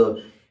master.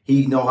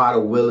 He know how to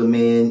will him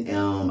in.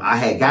 I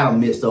had got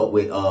him mixed up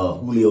with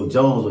Julio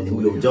Jones when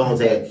Julio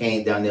Jones had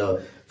came down there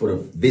for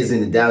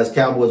visiting the Dallas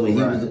Cowboys when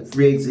he was a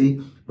free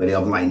agency. But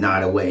I'm like, nah,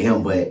 that wasn't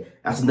him. But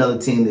that's another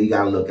team that you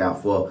got to look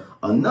out for.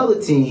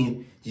 Another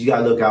team you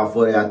got to look out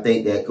for that I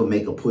think that could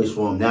make a push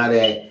for him. Now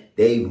that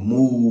they've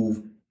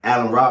moved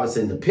Allen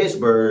Robinson to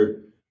Pittsburgh,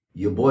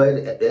 your boy,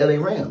 the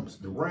LA Rams.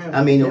 The Rams.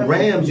 I mean, the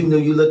Rams, you know,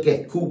 you look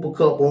at Cooper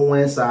Kupp on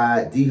one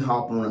side,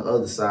 D-Hop on the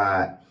other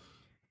side.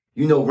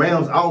 You know,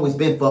 Rams always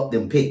been for up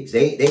them picks.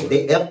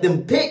 They up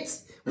them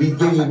picks. We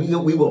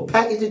will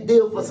package a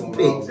deal for some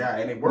picks.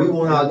 We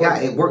want our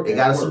guy. It worked. They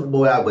got a Super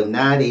Bowl out, but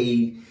now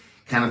they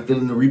kind of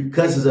feeling the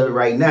repercussions of it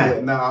right now.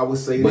 But now I would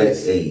say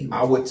this. Hey,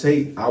 I would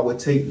take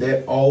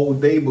that all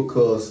day,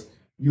 because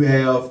you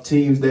have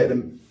teams that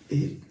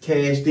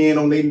cashed in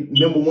on their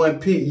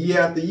 #1 pick year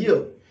after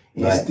year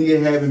and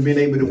still haven't been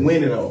able to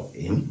win it all.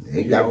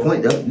 You got a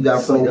point though. You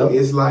got a point though.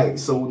 It's like,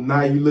 so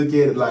now you look at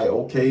it like,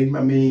 okay,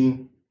 I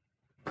mean,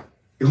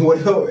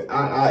 whatever.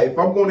 If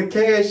I'm going to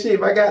cash in,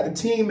 if I got the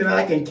team and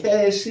I can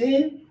cash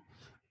in,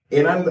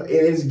 and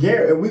it's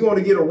guaranteed, and we're going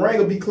to get a ring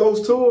or be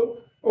close to it.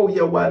 Oh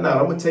yeah, why not?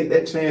 I'm gonna take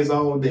that chance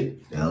all day.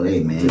 Oh, hey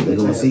man, we're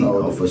gonna see.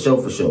 Oh, for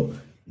sure.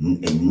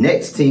 And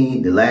next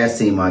team, the last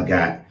team I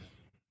got,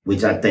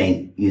 which I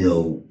think, you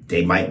know,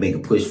 they might make a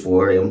push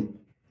for him,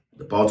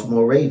 the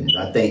Baltimore Ravens.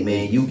 I think,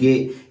 man, you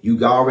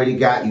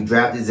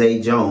drafted Zay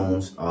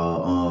Jones.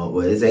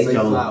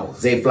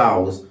 Zay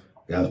Flowers.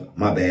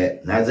 My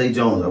bad. Not Zay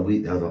Jones.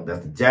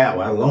 That's the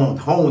Jaguars. That's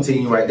the home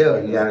team right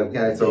there. You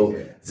got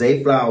so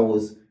Zay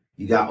Flowers.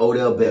 You got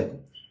Odell Beckham.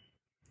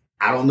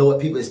 I don't know what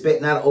people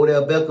expect out of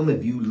Odell Beckham.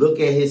 If you look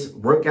at his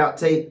workout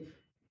tape,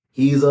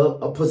 he's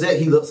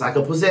he looks like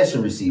a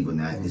possession receiver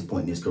now at this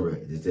point in his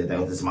career. This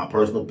is my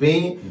personal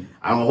opinion.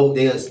 I don't hope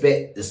they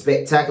expect the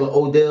spectacular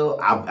Odell.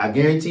 I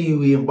guarantee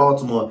you, he in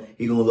Baltimore,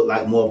 he's gonna look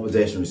like more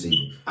possession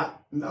receiver. I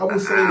would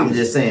say I'm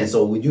just saying.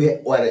 So when you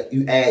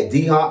add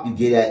D-Hop, you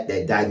get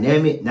that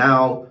dynamic.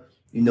 Now,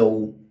 you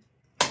know,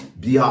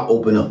 D-Hop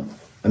open up.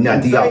 I'm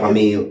not D-Hop. I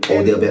mean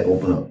Odell Beckham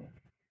open up.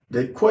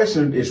 The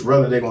question is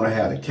whether they're going to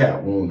have the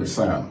cap room to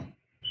sign him.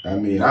 I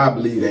mean, I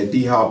believe that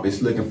D-Hop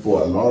is looking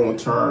for a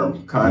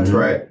long-term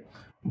contract,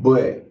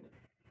 but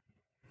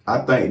I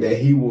think that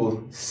he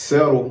will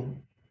settle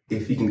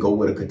if he can go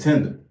with a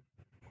contender.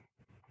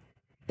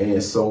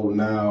 And so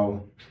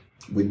now,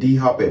 with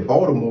D-Hop at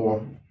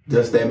Baltimore,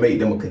 does that make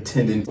them a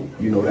contending?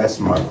 You know, that's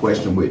my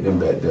question with them.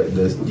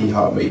 Does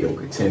D-Hop make them a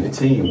contending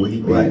team? Will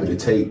he be able to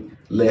take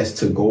less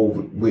to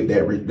go with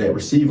that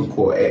receiving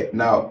core?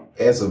 Now,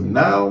 as of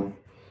now,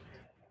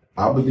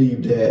 I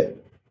believe that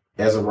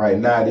as of right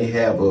now, they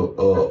have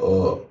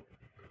a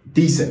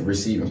decent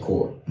receiving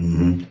core.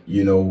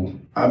 You know,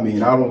 I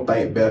mean, I don't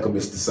think Beckham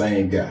is the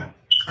same guy.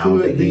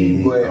 Could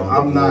be, but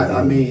I'm not.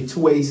 I mean, 2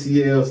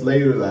 ACLs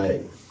later,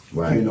 like,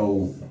 you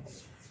know,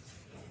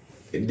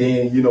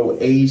 then, you know,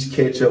 age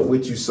catch up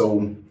with you.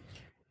 So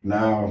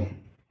now,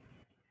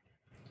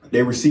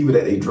 their receiver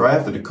that they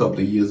drafted a couple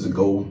of years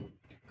ago,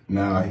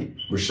 now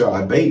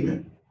Rashad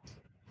Bateman,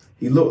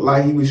 he looked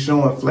like he was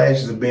showing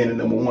flashes of being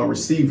the #1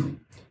 receiver.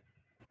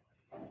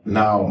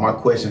 Now, my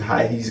question, how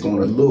he's going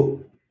to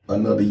look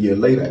another year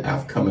later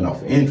after coming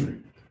off injury.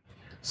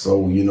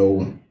 So, you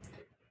know,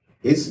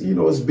 it's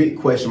a big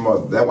question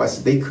mark. That's why I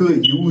said they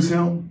could use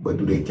him, but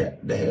do they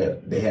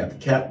have the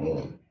cap on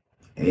him?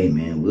 Hey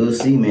man, we'll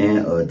see,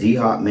 man.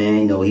 D-Hop, man,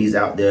 you know, he's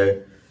out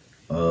there.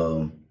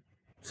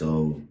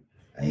 So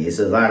it's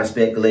a lot of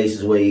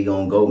speculations where he's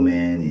gonna go,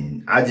 man.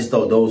 And I just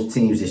thought those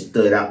teams just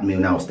stood out to me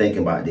when I was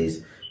thinking about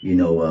this. You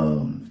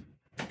know,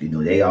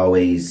 they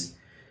always,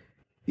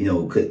 you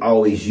know, could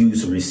always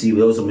use some receivers.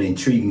 Those are some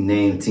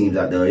intriguing teams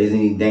out there. Is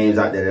any names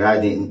out there that I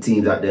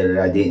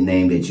didn't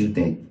name that you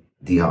think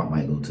D-Hop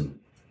might go to?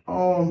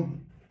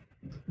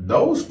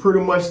 Those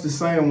pretty much the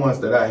same ones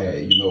that I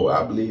had. You know,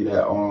 I believe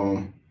that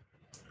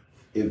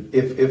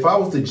if I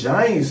was the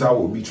Giants, I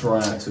would be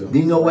trying to.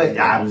 You know what?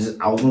 I was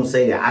gonna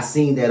say that I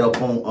seen that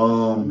up on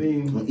on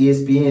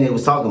ESPN. They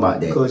was talking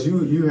about that because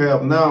you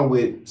have now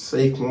with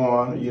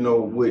Saquon, you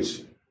know,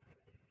 which.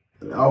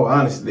 Oh,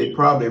 honestly, they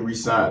probably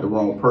re-signed the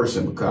wrong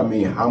person because, I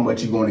mean, how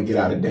much you going to get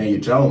out of Daniel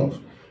Jones?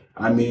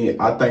 I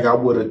mean, I think I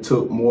would have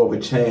took more of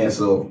a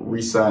chance of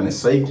re-signing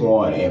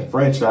Saquon and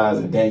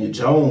franchising Daniel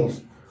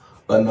Jones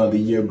another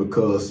year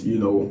because, you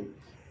know,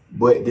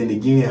 but then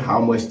again,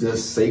 how much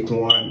does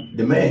Saquon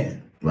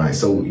demand? Right.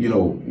 So, you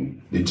know,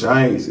 the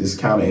Giants is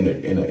kind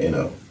of in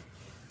a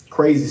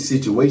crazy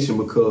situation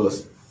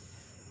because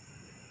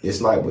it's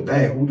like, well,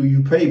 dang, who do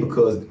you pay?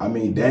 Because, I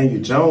mean,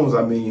 Daniel Jones,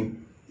 I mean,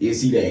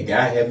 is he that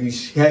guy? Have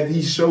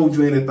he showed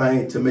you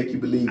anything to make you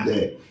believe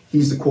that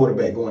he's the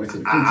quarterback going into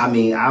the future? I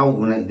mean,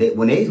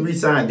 when they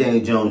re-signed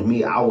Daniel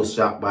Jones, I was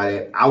shocked by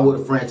that. I would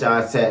have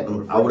franchise tagged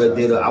him. I would have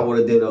did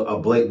a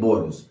Blake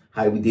Bortles.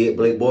 How we did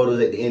Blake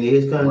Bortles at the end of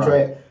his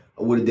contract. Right.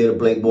 I would have did a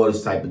Blake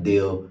Bortles type of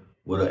deal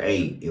with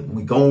a if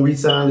we gonna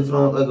resign this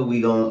motherfucker,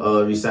 we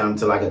gonna resign him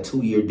to like a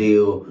 2-year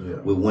deal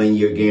with 1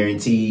 year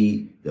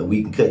guaranteed that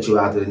we can cut you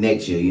out to the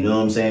next year. You know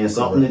what I'm saying?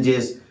 Something to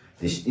just,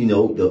 you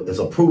know, it's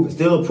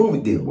still a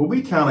proven deal. Well,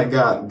 we kind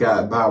of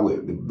got by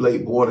with the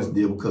Blake Bortles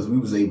deal because we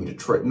was able to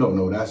trade.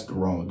 No, that's the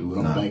wrong dude.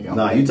 I'm thinking.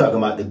 You talking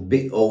about the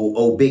big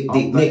old big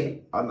dick Nick.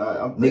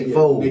 Nick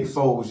Foles. Nick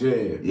Foles,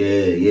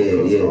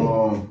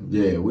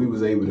 yeah. We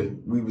was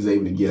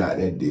able to get out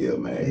that deal,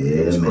 man. Yeah,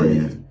 it was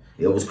crazy.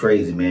 It was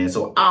crazy, man.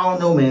 So I don't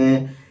know,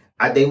 man.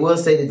 They will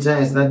say the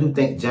Giants, and I do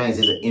think the Giants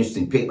is an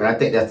interesting pick, but I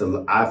think that's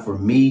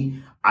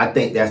I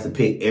think that's the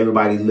pick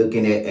everybody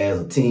looking at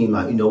as a team.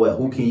 Like, you know what,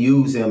 who can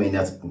use him, and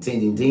that's a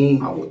contending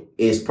team.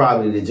 It's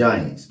probably the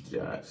Giants.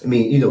 I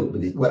mean, you know,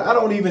 but I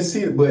don't even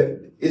see it. But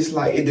it's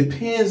like it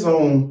depends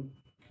on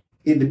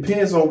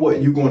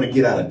what you're going to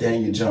get out of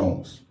Daniel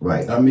Jones.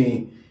 Right. I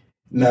mean,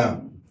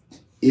 now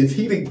if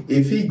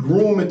he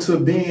grew him into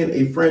being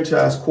a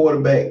franchise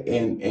quarterback,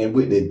 and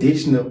with the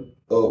addition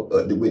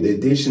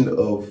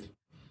of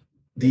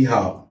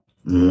D-Hop,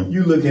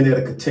 you looking at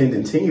a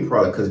contending team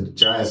probably, because the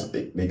Giants,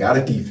 they got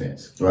a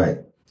defense. Right.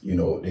 You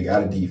know, they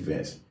got a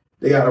defense.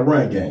 They got a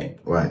run game.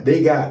 Right.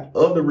 They got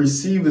other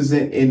receivers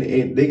and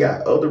they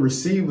got other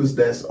receivers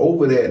that's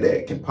over there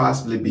that can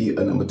possibly be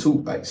a number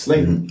 2, like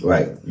Slater.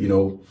 Right. You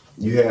know,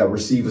 you have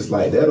receivers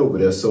like that over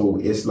there. So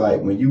it's like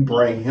when you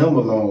bring him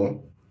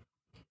along,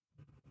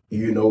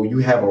 you know, you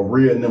have a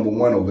real number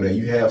 1 over there.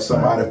 You have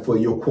somebody for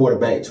your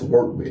quarterback to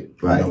work with.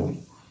 Right. You know?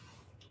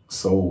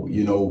 So,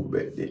 you know,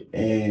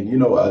 and, you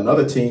know,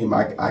 another team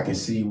I can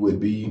see would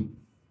be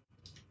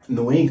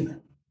New England.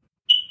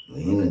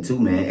 New England too,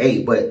 man.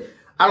 Hey, but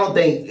I don't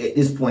think at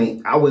this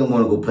point I wouldn't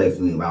want to go play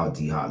for me without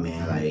D-Hop,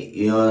 man. Like,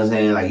 you know what I'm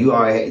saying? Like, you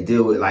already had to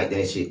deal with like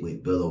that shit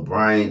with Bill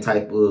O'Brien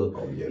type of,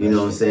 you know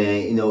what I'm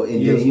saying? You know, and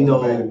then, you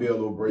know, and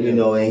Bill O'Brien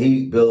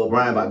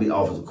about to be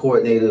offensive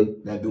coordinator.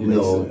 That do you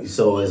know, sense.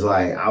 So it's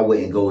like I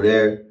wouldn't go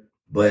there.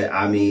 But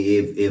I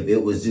mean, if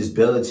it was just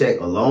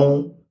Belichick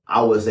alone,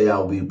 I would say that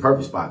would be the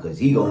perfect spot, because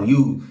he gonna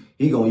use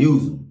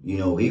him. You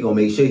know, he gonna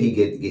make sure he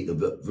get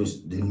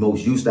the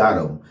most use out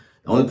of him.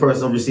 The only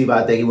person receiver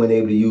I think he wasn't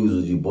able to use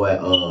was your boy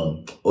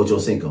Ocho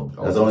Cinco.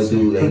 That's the only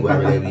dude that he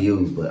wasn't able to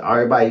use. But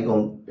everybody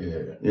gonna,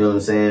 you know what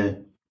I'm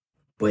saying?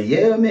 But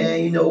yeah,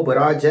 man, you know, but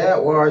our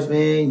Jaguars,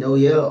 man,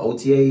 you know,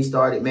 OTA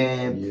started,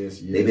 man.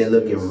 Yes, they've been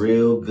looking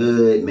real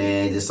good,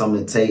 man. Just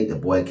something to take. The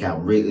boy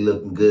Calvin Ridley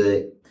looking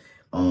good.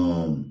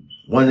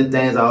 One of the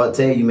things I'll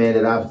tell you,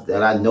 man,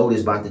 that I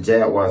noticed about the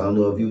Jaguars, I don't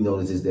know if you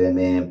noticed, is that,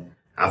 man,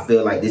 I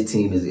feel like this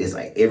team it's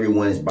like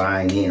everyone's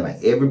buying in.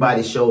 Like,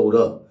 everybody showed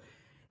up.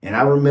 And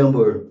I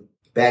remember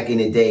back in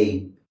the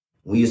day,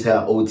 we used to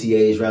have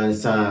OTAs around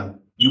this time.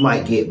 You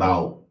might get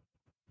about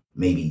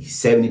maybe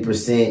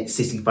 70%,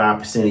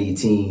 65% of your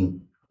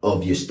team,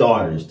 of your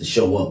starters, to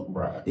show up.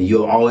 Right. And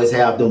you'll always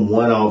have them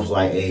one-offs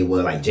like, hey,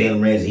 well, like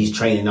Jalen Ramsey, he's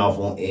training off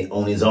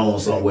on his own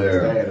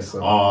somewhere.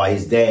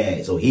 His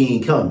dad, so he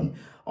ain't coming.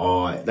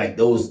 Or like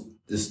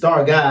the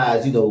star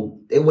guys, you know,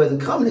 they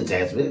wasn't coming to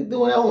Jacksonville. They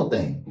doing their own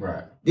thing.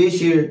 Right. This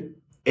year,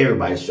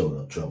 everybody showed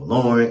up. Trevor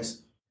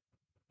Lawrence,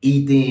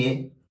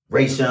 Ethan,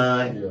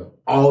 Rayshawn,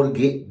 all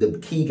the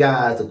key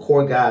guys, the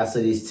core guys to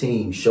this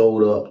team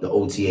showed up, the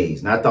OTAs.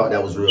 And I thought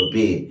that was real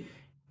big.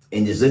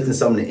 And just listening to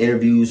some of the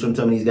interviews from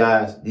some of these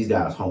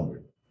guys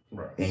hungry.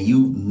 Right. And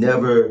you've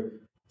never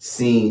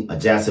seen a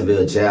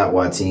Jacksonville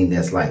Jaguar team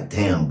that's like,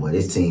 damn, boy,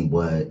 this team,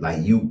 boy,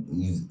 like you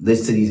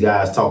listen to these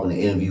guys talking the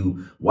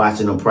interview,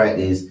 watching them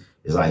practice,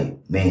 it's like,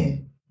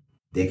 man,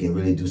 they can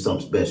really do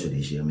something special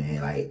this year,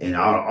 man. Like, and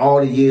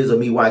all the years of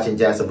me watching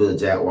Jacksonville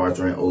Jaguars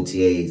during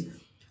OTAs,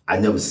 I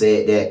never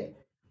said that,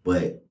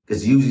 but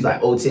because usually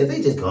like OTAs,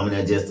 they just come in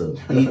there just to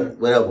eat,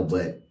 whatever,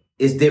 but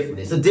it's different.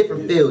 It's a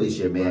different feel this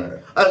year,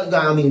 man. Right.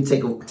 I mean,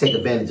 take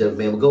advantage of it,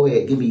 man. But go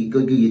ahead, give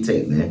your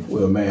take, man.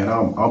 Well, man,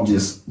 I'm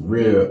just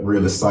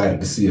real excited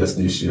to see us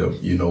this year.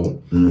 You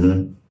know,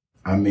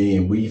 I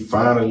mean, we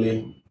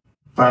finally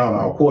found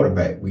our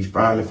quarterback. We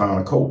finally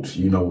found a coach.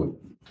 You know,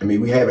 I mean,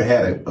 we haven't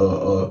had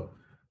a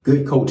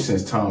good coach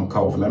since Tom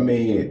Coughlin. I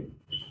mean,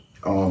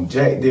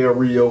 Jack Del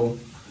Rio,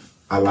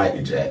 I like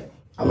the Jack.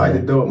 I like the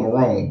Doug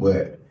Marrone,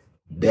 but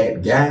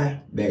that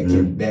guy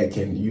that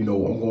can, you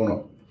know, I'm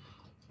gonna.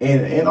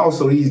 And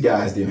also these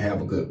guys didn't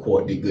have a good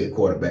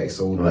quarterback,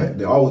 so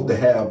they always to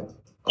have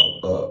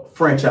a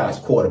franchise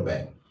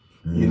quarterback,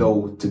 you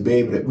know, to be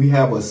able to. We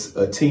have a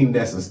team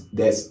that's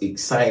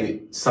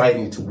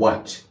exciting to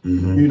watch.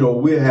 You know,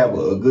 we'll have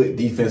a good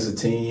defensive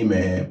team,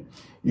 and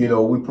you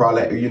know, we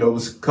probably, you know, it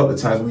was a couple of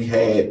times we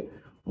had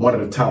one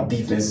of the top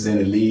defenses in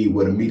the league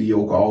with a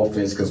mediocre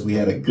offense because we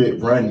had a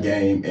good run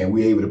game and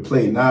we able to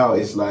play. Now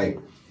it's like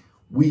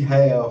we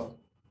have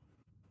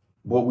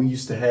what we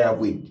used to have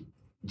with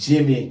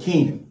Jimmy and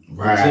Keenan.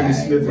 Jimmy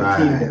Smith and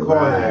Keenan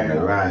McCarthy. I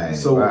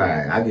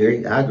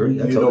agree. I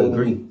totally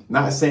agree.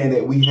 Not saying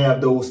that we have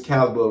those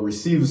caliber of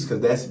receivers because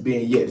that's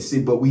being yet to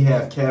see, but we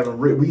have Calvin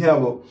Ridley.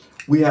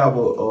 We have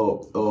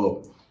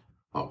a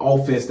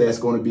offense that's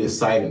going to be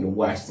exciting to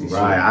watch this year.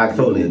 Right, I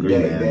totally agree,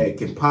 man. That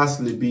can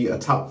possibly be a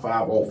top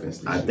 5 offense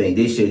this year. I think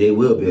this year they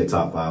will be a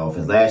top 5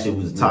 offense. Last year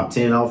was a top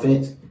 10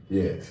 offense.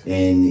 Yes.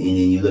 And then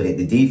you look at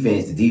the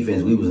defense,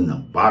 we was in the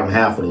bottom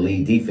half of the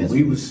league defense.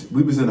 We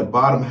was in the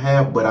bottom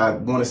half, but I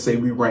want to say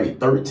we ranked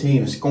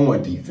 13 in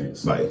scoring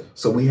defense. Right.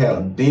 So we had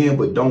a bend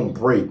but don't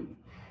break.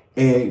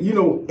 And, you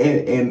know,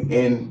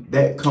 and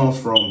that comes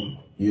from,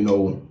 you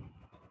know,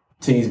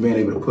 teams being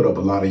able to put up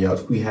a lot of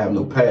yards. We have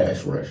no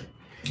pass rush.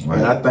 Right.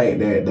 And I think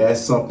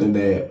that's something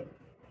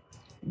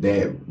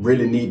that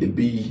really need to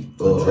be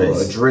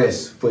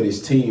addressed for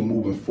this team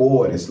moving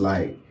forward. It's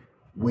like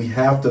we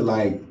have to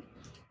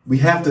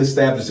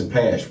establish a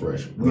pass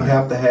rush. We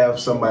have to have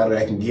somebody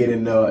that can get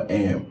in there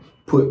and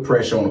put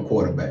pressure on the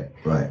quarterback.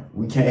 Right.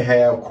 We can't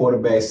have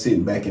quarterbacks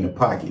sitting back in the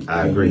pocket.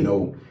 I agree. You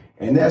know,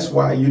 and that's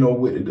why, you know,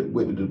 with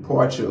the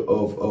departure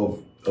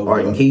of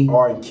Art and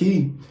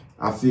Key,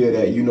 I feel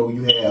that, you know,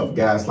 you have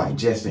guys like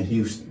Justin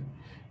Houston.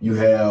 You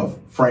have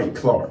Frank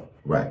Clark.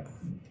 Right.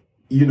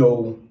 You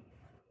know,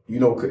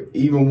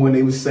 even when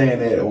they were saying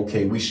that,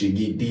 okay, we should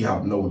get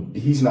D-Hop, no,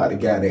 he's not the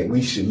guy that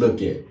we should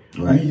look at.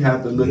 Right. We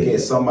have to look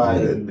at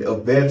somebody, a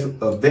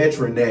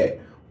veteran that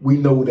we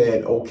know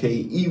that, okay,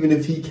 even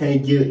if he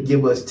can't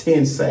give us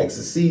 10 sacks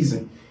a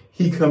season,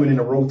 he coming in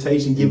a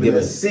rotation, giving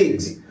us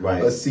 6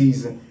 a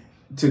season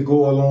to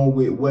go along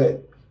with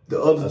what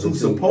the other two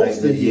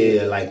supposed to get.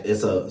 Yeah, like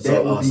it's a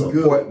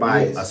support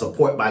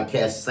by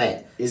cash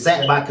sack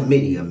by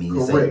committee. I mean,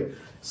 correct.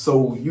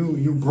 So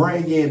you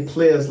bring in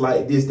players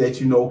like this that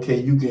you know, okay,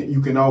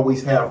 you can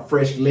always have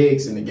fresh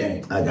legs in the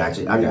game. I got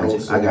you. I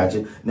got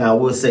you. Now I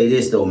will say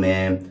this though,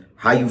 man.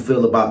 How you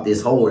feel about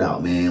this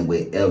holdout, man,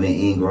 with Evan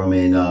Ingram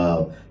and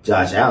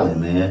Josh Allen,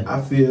 man?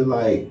 I feel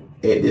like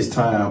at this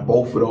time,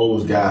 both of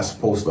those guys are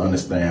supposed to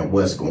understand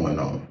what's going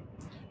on.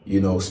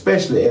 You know,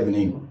 especially Evan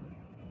Ingram.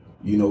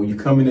 You know, you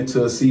coming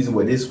into a season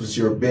where this was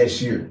your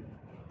best year.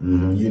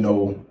 Mm-hmm. You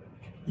know,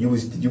 you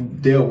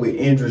dealt with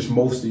injuries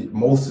most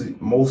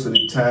of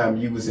the time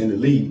you was in the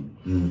league.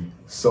 Mm-hmm.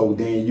 So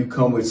then you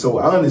come with. So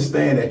I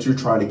understand that you're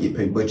trying to get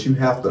paid, but you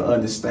have to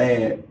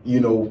understand,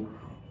 you know,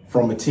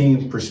 from a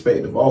team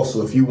perspective.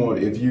 Also, if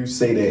you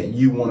say that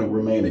you want to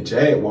remain a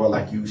Jaguar,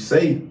 like you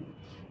say,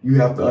 you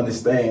have to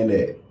understand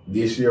that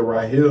this year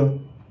right here,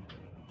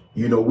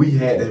 you know, we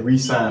had to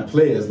re-sign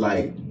players.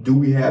 Like, do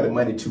we have the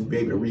money to be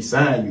able to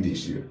re-sign you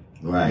this year?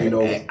 Right. You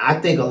know, and I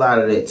think a lot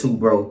of that too,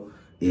 bro,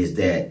 is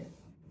that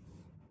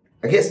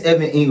I guess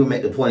Evan Ingram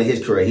at the point of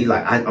his career, he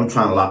like, I'm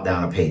trying to lock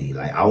down a payday.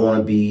 Like, I want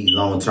to be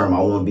long term.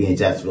 I want to be in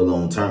Jacksonville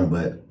long term,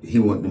 but he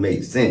wanted to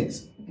make sense.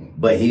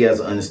 But he has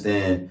to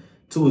understand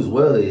too as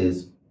well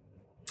is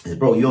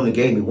bro, you only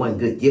gave me one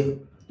good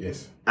gift.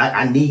 Yes.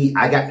 I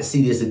got to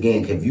see this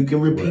again. If you can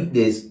repeat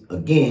this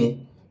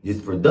again,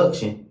 this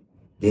production,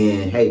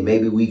 then hey,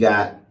 maybe we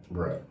can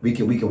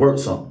work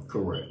something.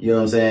 Correct. You know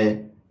what I'm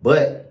saying?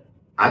 But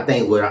I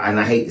think and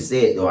I hate to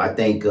say it though, I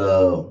think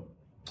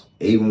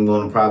even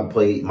gonna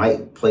probably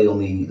might play on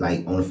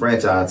the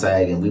franchise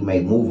tag, and we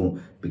may move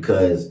him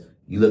because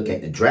you look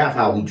at the draft,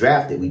 how we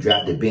drafted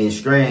Ben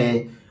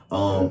Strand,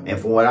 and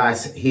from what I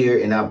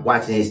hear and I'm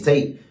watching his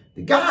tape,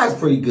 the guy's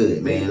pretty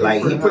good, man.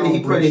 Like he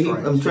pretty.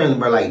 I'm telling you,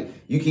 bro.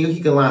 Like he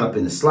can line up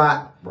in the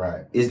slot.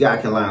 Right. This guy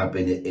can line up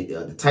in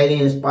the tight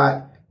end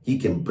spot. He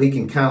can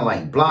kind of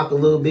like block a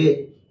little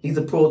bit. He's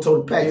a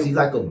total package. He's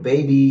like a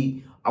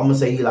baby. I'm gonna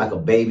say he's like a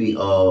baby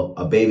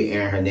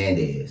Aaron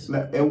Hernandez.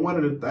 And one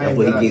of the things that's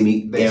what he gave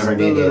me Aaron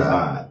Hernandez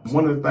vibes.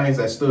 One of the things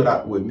that stood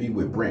out with me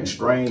with Brent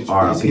Strange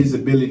is his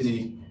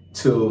ability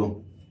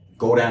to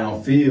go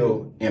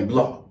downfield and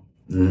block.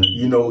 Mm-hmm.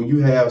 You know, you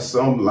have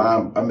some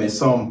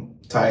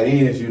tight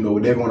ends, you know,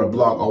 they're going to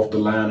block off the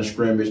line of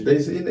scrimmage.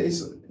 They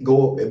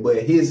go up,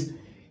 but his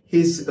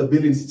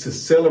ability to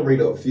celebrate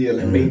upfield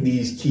and make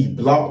these key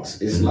blocks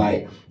is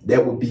like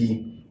that would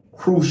be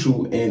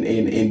crucial in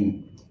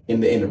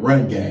the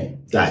run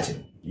game. Gotcha.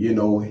 You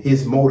know,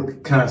 his motor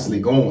constantly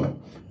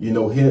going. You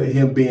know,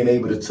 him being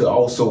able to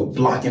also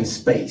block in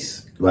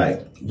space.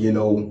 Right. You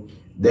know,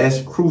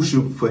 that's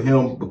crucial for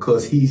him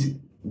because he's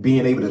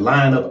being able to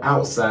line up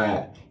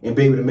outside and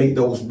be able to make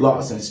those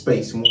blocks in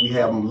space when we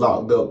have them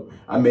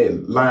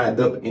lined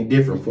up in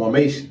different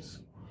formations.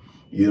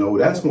 You know,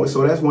 that's one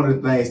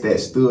of the things that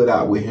stood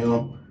out with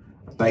him.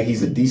 I think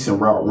he's a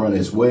decent route runner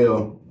as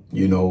well.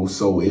 You know,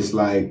 so it's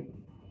like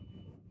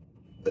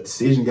a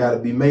decision got to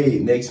be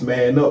made. Next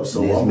man up.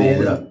 So I'm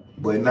moving up.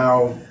 But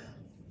now,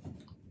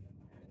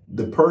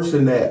 the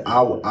person that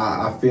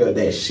I feel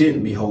that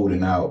shouldn't be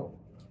holding out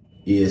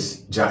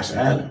is Josh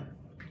Allen.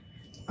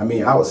 I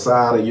mean,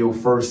 outside of your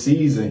first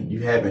season,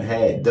 you haven't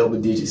had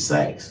double-digit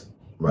sacks.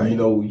 Right. You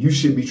know, you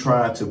should be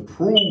trying to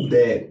prove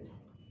that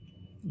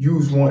you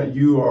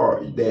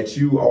are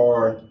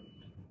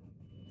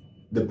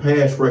the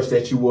pass rush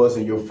that you was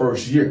in your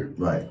first year.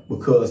 Right.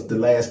 Because the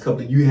last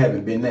couple you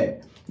haven't been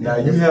that. Now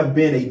you have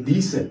been a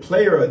decent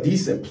player, a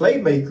decent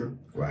playmaker,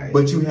 right?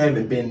 But you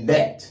haven't been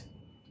that.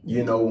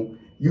 You know,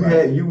 you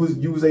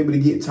was able to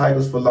get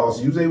tackles for loss.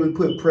 You was able to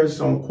put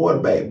pressure on the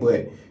quarterback,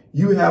 but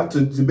you have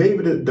to be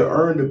able to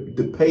earn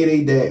the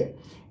payday that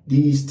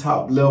these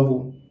top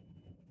level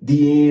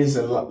DNs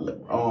and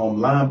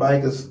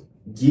linebackers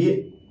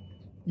get.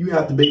 You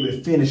have to be able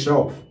to finish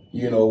off.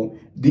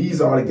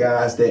 These are the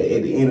guys that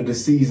at the end of the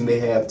season they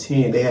have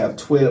 10, they have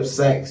 12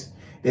 sacks,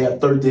 they have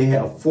 13, they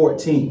have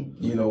 14.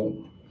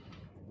 You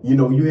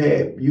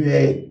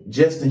had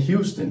Justin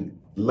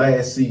Houston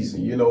last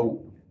season.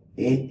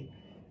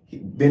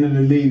 Been in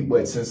the league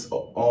since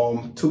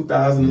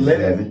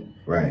 2011,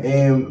 right?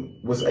 And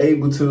was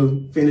able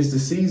to finish the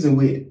season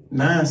with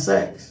 9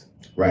 sacks,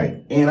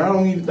 right? And I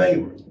don't even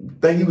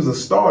think he was a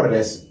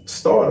starter.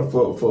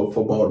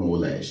 For Baltimore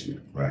last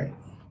year, right?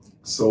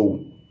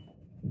 So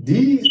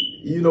these,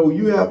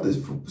 you have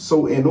to.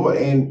 So in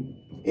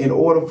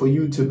order for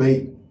you to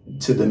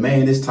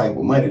demand this type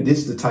of money, this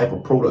is the type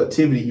of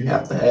productivity you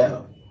have to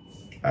have.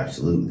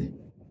 Absolutely.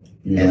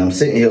 And I'm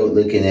sitting here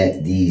looking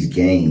at these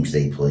games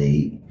they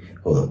played.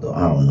 Hold up, though.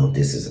 I don't know if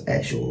this is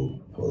actual.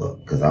 Hold up,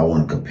 because I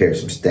want to compare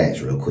some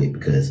stats real quick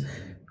because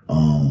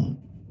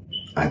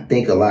I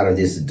think a lot of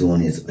this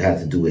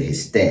has to do with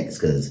his stats.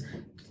 Because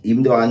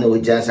even though I know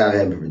Josh Allen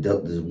hasn't been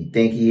productive as we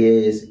think he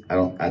is,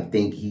 I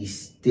think he's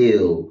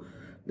still.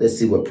 Let's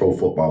see what Pro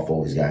Football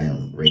Focus got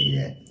him rated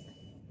at.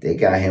 They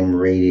got him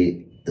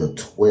rated the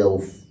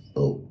 12th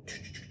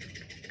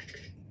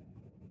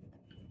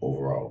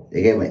overall.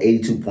 They gave him an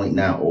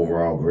 82.9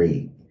 overall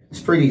grade.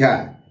 It's pretty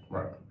high.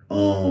 Right.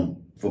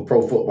 For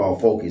Pro Football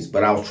Focus.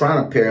 But I was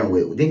trying to pair him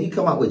with. Didn't he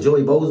come out with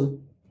Joey Bosa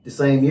the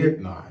same year?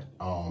 Nah.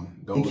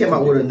 He came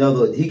out with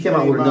another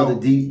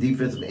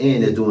defensive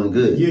end that's doing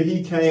good. Yeah,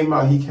 he came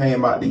out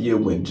the year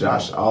when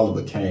Josh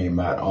Oliver came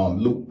out.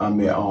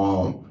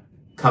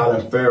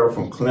 Colin Farrell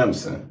from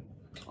Clemson.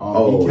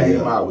 He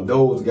came out with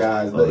those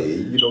guys.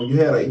 You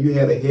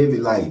had a heavy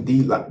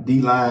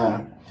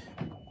D-line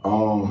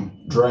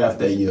draft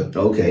that year.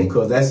 Okay.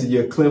 Because that's the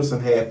year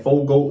Clemson had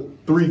 3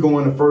 go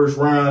in the first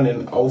round,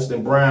 and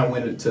Austin Brown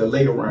went into a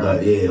later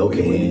round.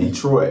 In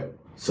Detroit.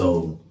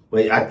 So,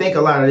 but I think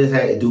a lot of this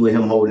had to do with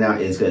him holding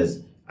out is because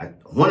I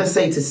want to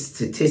say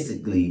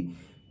statistically,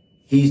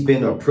 he's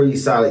been a pretty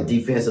solid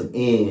defensive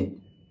end,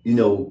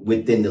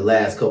 within the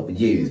last couple of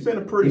years. He's been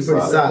a pretty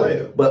solid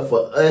player. But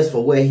for us,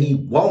 for what he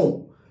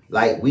won't,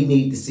 we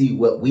need to see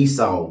what we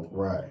saw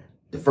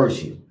the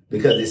first year.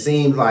 Because it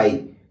seems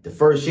like the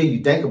first year,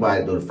 you think about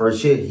it, though, the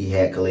first year he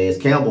had Calais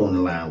Campbell on the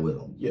line with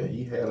him. Yeah,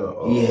 he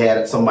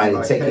had somebody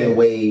taking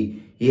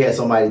away. He had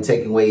somebody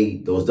taking away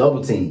those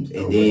double teams,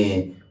 and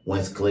then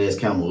once Calais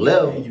Campbell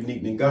left, and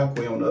Unique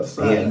Ngakoue on the other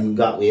side. Yeah,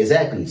 Ngakoue,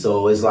 exactly.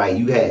 So it's like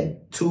you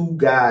had 2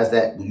 guys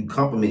that you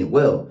complemented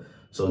well.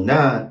 So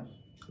now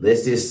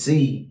let's just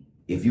see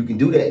if you can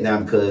do that now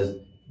because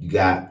you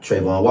got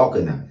Trayvon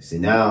Walker now. So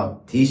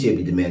now he should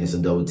be demanding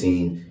some double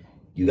teams.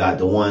 You got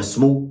the one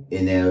Smoot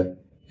in there.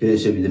 He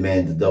should be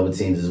demanding the double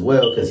teams as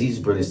well because he's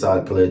a pretty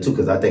solid player too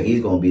because I think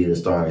he's going to be the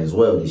starter as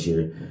well this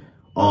year.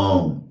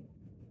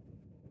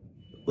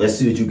 Let's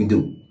see what you can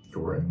do.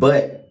 Correct.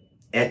 But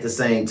at the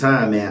same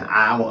time, man,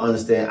 I don't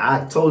understand.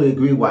 I totally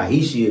agree why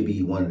he should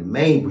be one of the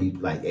main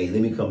briefs. Like, hey,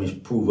 let me come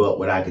and prove up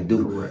what I can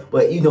do. Correct.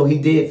 But, he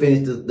did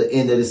finish the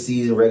end of the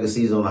season, regular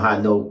season on a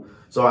high note.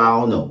 So I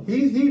don't know.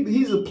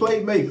 He's a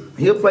playmaker.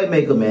 He's a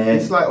playmaker, man.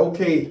 It's like,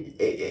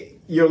 okay,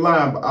 our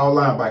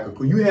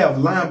linebacker. You have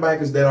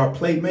linebackers that are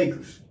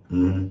playmakers.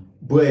 Mm-hmm.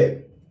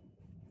 But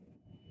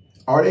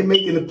are they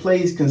making the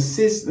plays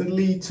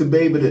consistently to be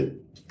able to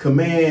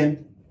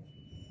command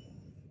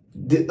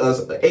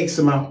X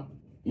amount?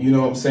 You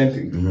know what I'm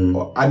saying?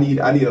 Mm-hmm.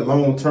 I need a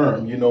long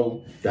term,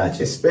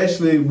 Gotcha.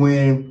 Especially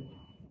when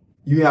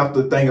you have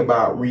to think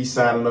about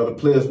re-signing other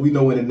players. We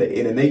know in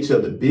the nature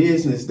of the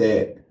business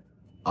that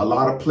a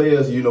lot of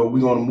players, we're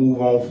going to move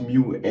on from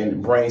you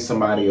and bring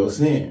somebody else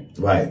in.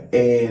 Right.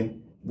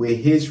 And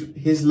with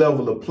his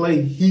level of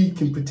play, he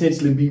can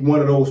potentially be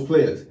one of those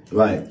players.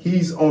 Right.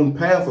 He's on the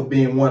path of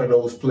being one of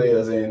those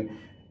players, and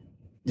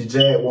the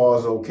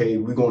Jaguars, okay,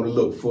 we're going to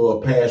look for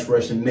a pass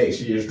rusher next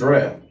year's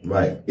draft.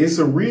 Right. It's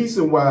a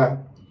reason why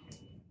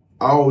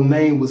our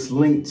name was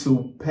linked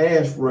to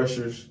pass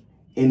rushers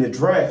in the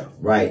draft.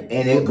 Right.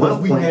 And at because one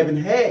point, we haven't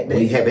had that.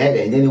 We haven't had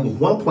that. And then at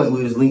one point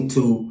we was linked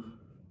to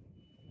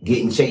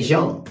getting Chase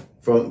Young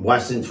from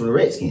Washington for the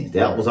Redskins.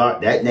 That was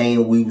that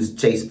name we was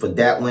chasing for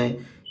that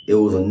one. It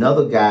was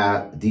another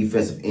guy,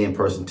 defensive end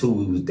person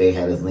too. They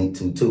had us linked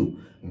to too.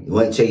 It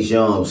wasn't Chase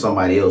Young or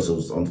somebody else. It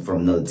was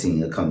from another team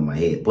that come to my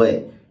head.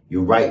 But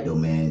you're right though,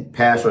 man.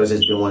 Pass rush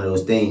has been one of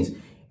those things,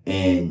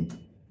 and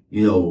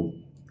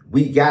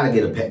we gotta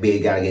get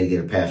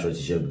a pass rush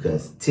this year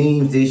because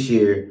teams this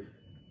year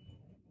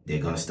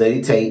they're gonna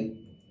study tape.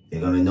 They're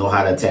gonna know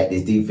how to attack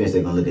this defense.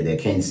 They're gonna look at that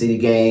Kansas City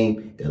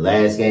game, the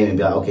last game, and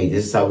be like, okay,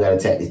 this is how we gotta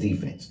attack this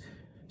defense.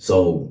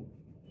 So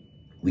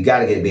we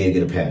gotta be able to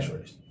get a pass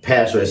rush.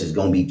 Pass rush is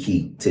gonna be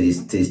key to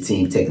this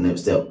team taking up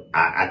step.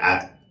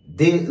 I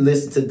did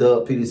listen to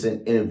Doug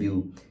Peterson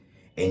interview,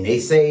 and they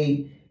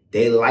say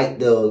they like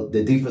the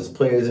defensive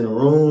players in the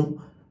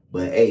room,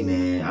 but hey,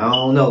 man, I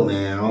don't know,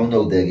 man. I don't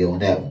know they'll get on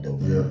that one though.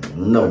 Man. Yeah. I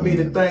don't know. I mean,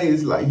 the thing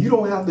is, like, you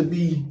don't have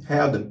to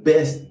have the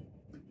best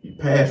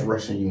pass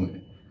rushing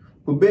unit,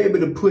 would be able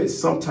to put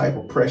some type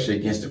of pressure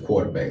against the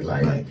quarterback.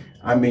 Like, Right.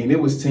 I mean, there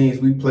was teams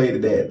we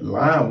played that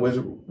line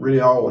wasn't really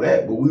all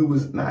that, but we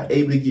was not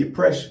able to get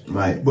pressure.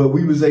 Right. But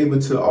we was able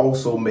to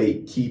also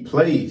make key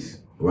plays.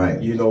 Right.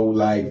 You know,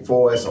 like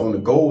for us on the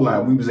goal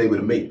line, we was able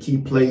to make key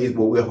plays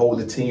where we'll hold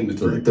the team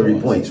to 3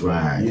 points.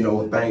 Right. You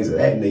know, things of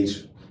that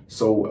nature.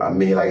 So, I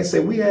mean, like I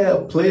said, we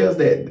have players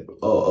that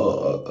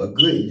a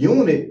good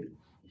unit,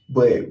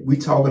 but we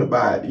talking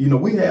about, you know,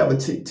 we have a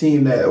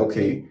team that,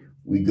 okay,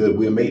 we good,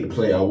 we'll make the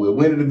playoff, we'll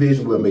win the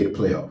division, we'll make the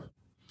playoff.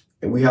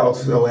 And we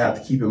also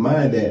have to keep in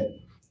mind that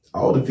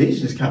all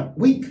division is kind of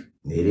weak.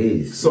 It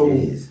is. So, it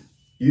is.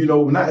 You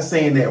know, not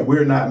saying that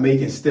we're not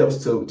making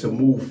steps to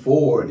move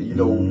forward, you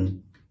know,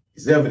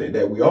 it's evident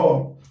that we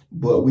are,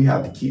 but we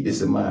have to keep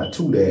this in mind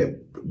too,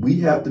 that we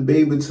have to be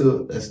able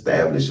to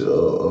establish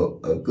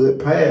a good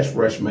pass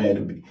rush,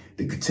 man,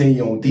 to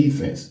continue on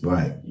defense.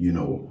 Right. You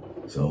know.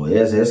 So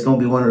it's going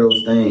to be one of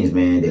those things,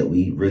 man, that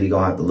we really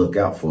going to have to look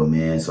out for,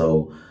 man.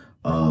 So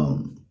I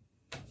want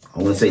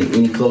to say,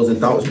 any closing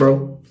thoughts,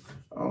 bro?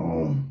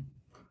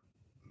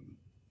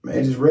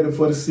 Man, just ready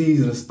for the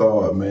season to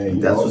start, man.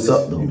 That's what's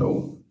up, though. You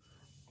know.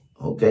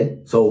 Okay.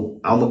 So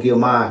I'm going to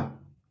give I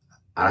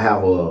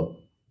have a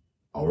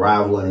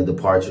arrival and a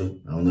departure.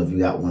 I don't know if you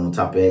got one on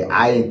top of it.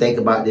 I didn't think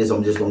about this.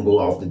 I'm just going to go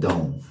off the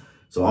dome.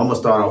 So I'm going to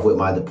start off with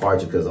my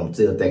departure because I'm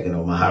still thinking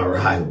of my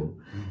arrival.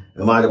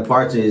 And my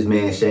departure is,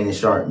 man, Shannon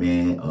Sharp,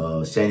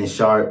 man. Shannon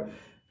Sharp,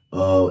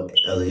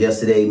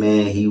 yesterday,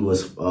 man, he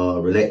was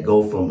let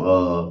go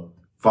from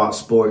Fox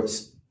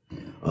Sports.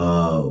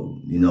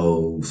 You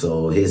know,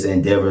 so his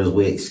endeavors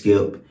with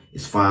Skip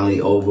is finally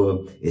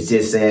over. It's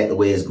just sad the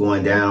way it's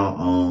going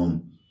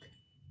down.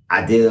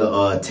 I did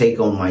a take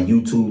on my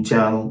YouTube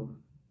channel,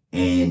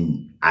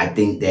 and I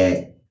think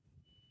that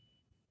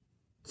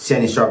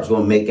Shannon Sharp's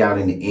going to make out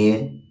in the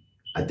end.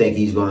 I think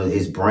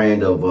his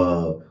brand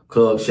of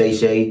Club Shay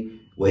Shay,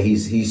 where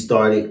he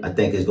started, I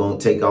think is going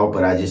to take off.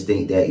 But I just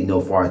think that, you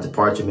know, as far as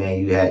departure,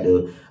 man,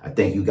 I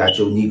think you got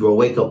your Negro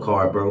wake-up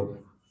card, bro.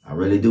 I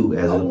really do,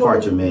 as a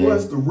departure, man.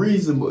 What's the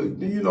reason?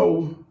 But, you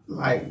know,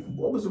 like,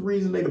 what was the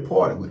reason they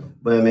departed with him?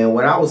 But, man,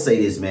 what I would say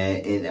this,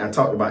 man, and I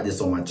talked about this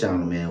on my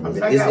channel, man. I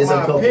mean, I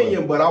got my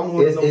opinion, but I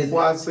want to know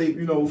before I say,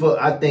 you know.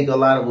 I think a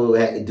lot of it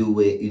had to do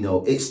with, you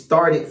know, it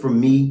started for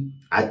me.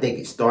 I think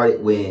it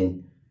started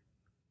when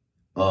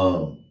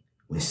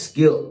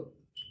Skip,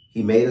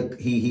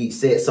 he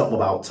said something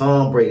about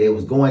Tom Brady. It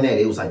was going at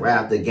it. It was like right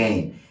after the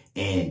game.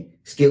 And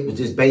Skip was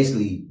just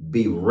basically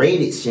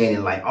berated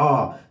Shannon, like,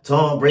 oh,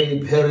 Tom Brady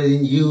better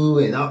than you.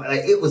 And all,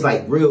 like, it was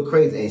like real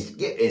crazy. And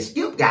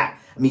Skip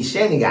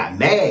Shannon got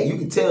mad. You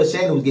could tell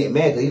Shannon was getting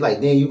mad because he's like,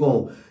 man, you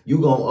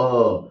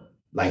gonna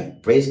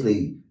like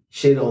basically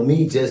shit on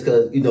me just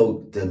because, you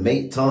know, to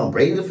make Tom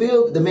Brady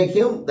to make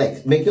him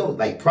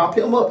prop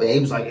him up. And he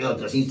was like, yeah,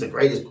 because he's the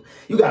greatest.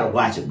 You got to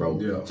watch it, bro.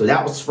 Yeah. So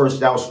that was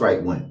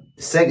strike one.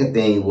 The second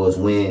thing was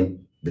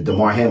when the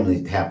DeMar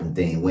Hamlin happened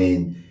thing,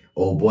 when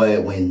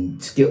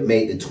Skip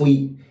made the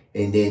tweet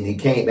and then he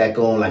came back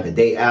on like a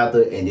day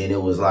after, and then it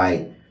was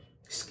like,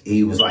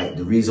 he was like,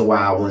 the reason why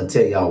I want to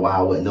tell y'all why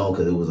I wouldn't know,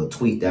 because it was a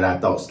tweet that I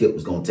thought Skip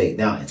was going to take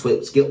down. And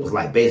Skip was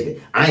like,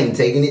 basically, I ain't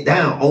taking it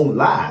down on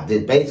live.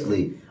 Just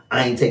basically,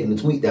 I ain't taking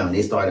the tweet down.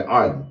 They started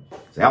arguing.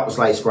 So that was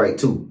like strike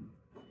two.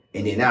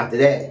 And then after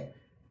that,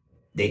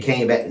 they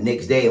came back the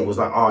next day and was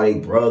like, oh, they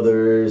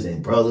brothers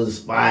and brothers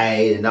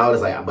fight and all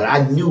this. Like, but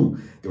I knew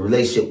the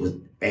relationship was,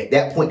 at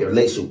that point, the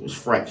relationship was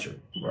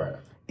fractured. Right.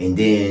 And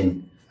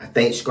then I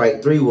think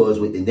strike three was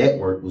with the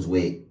network, was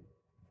with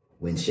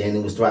when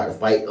Shannon was trying to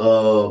fight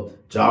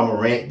John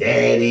Morant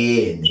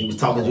daddy, and he was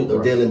talking to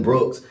Dylan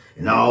Brooks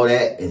and all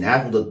that. And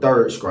that was the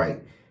third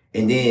strike.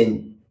 And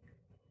then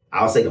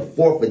I'll say the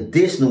fourth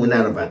additional one,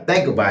 now if I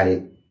think about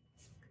it,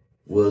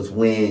 was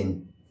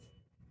when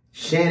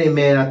Shannon,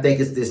 man, I think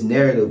it's this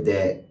narrative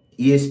that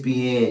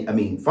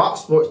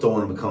Fox Sports don't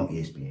want to become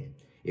ESPN.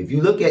 If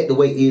you look at the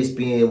way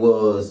ESPN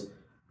was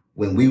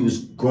when we was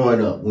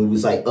growing up, when we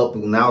was like up,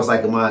 and I was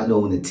like in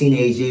the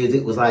teenage years,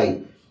 it was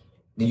like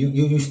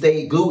you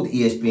stayed glued to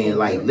ESPN,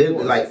 like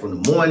literally like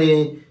from the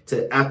morning to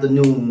the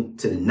afternoon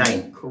to the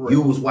night. Correct.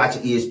 You was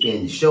watching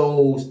ESPN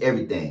shows,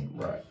 everything.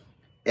 Right.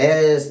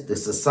 As the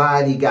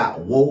society got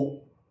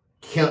woke,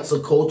 cancel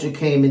culture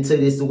came into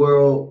this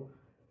world,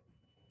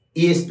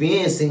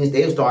 ESPN seems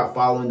they start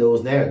following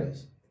those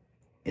narratives.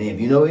 And if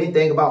you know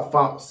anything about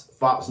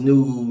Fox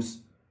News,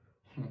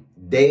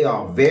 they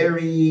are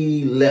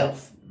very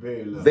left.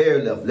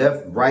 Very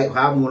left, right,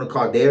 however you want to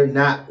call it. They're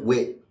not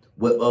with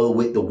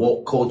the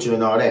woke culture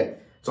and all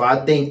that. So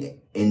I think,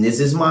 and this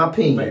is my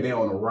opinion, like they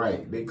on the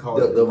right. They call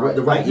the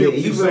right. Yeah,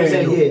 you know what I'm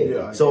saying?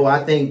 Yeah. So yeah.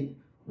 I think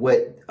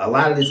what a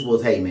lot of this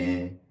was, hey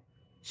man,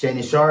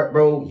 Shannon Sharp,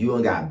 bro, you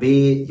done got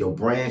big. Your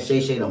brand Shay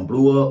Shay done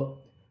blew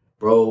up,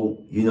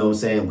 bro. You know what I'm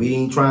saying? We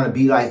ain't trying to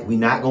be like, we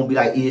not gonna be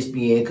like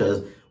ESPN,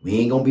 because we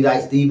ain't gonna be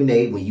like Stephen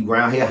A. when you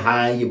around here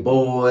hiring your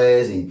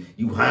boys and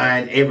you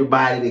hiring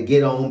everybody to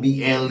get on,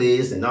 be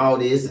analysts and all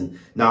this. And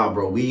nah,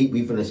 bro, we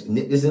finna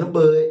nip this in the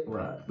bud.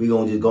 Right. We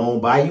gonna just go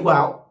on buy you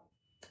out.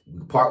 We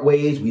part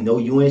ways. We know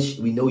you and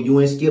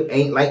Skip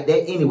ain't like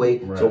that anyway.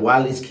 Right. So why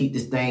let's keep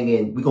this thing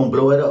and we're gonna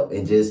blow it up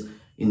and just,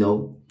 you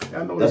know.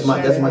 I know that's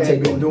my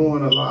take on it.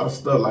 Doing a lot of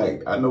stuff.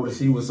 Like I noticed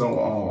he was on.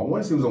 I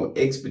want to say he was on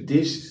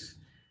Expeditious.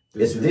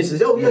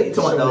 Expeditious. Oh yeah, you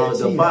talking about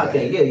the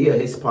podcast? Yeah,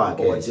 his podcast.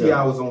 Or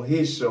T.I. was on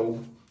his show.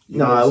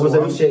 No, it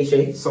was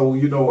Shay. So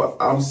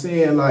I'm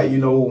saying like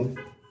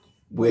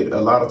with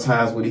a lot of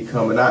times when he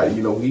coming out,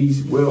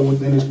 he's well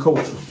within his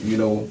culture,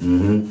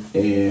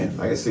 and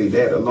like I say,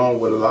 that along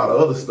with a lot of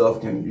other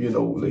stuff can, I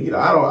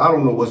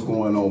don't know what's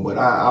going on, but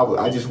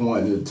I just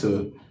wanted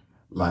to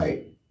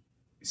like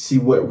see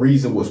what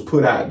reason was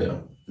put out there.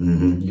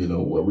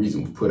 What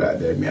reason was put out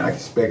there. Man, I can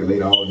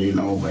speculate all day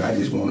long, but I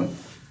just want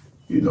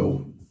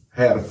to,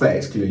 have the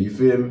facts clear. You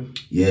feel me?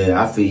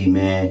 Yeah, I feel you,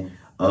 man.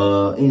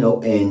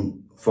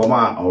 And for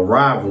my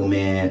arrival,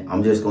 man,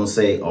 I'm just gonna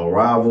say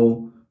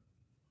arrival.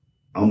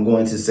 I'm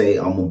gonna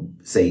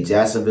say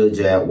Jacksonville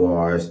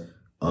Jaguars.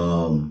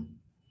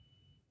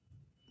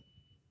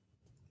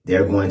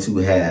 They're going to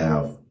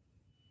have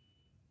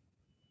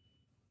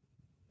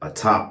a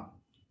top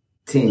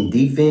 10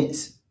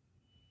 defense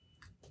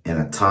and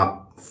a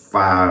top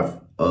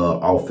 5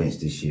 offense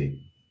this year.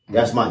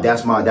 That's my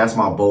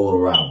bold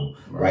arrival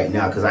right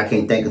now, because I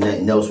can't think of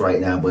nothing else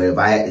right now. But if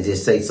I had to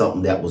just say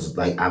something that was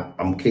like,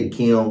 I'm Kid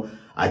Kim.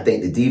 I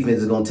think the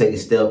defense is gonna take a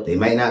step. They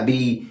might not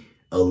be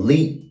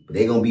elite, but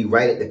they're gonna be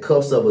right at the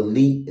cuffs of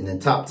elite in the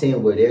top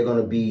 10, where they're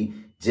gonna be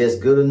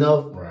just good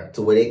enough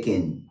to where they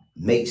can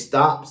make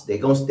stops. They're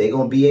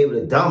gonna be able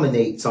to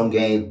dominate some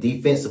games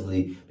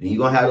defensively. And you're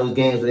gonna have those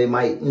games where they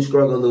might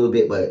struggle a little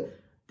bit, but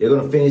they're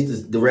gonna finish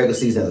the regular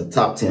season as a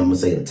top 10. I'm gonna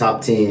say the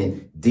top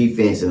 10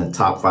 defense and a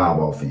top 5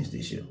 offense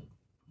this year,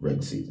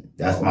 regular season.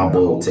 That's my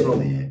bold take,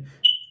 man.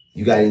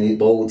 You got any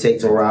bold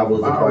takes or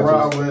rivals? My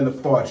rival and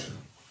departure.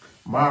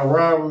 My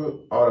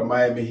rival are the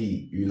Miami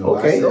Heat.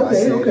 I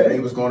said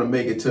they was going to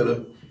make it to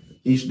the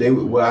East.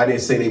 I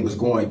didn't say they was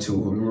going to.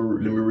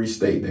 Let me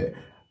restate that.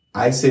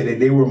 I said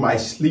that they were my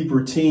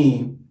sleeper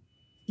team.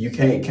 You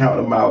can't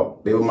count them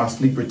out. They were my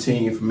sleeper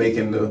team for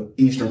making the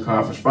Eastern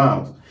Conference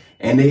Finals,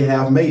 and they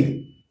have made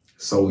it.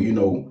 So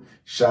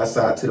shouts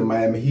out to the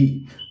Miami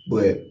Heat.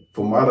 But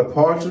for my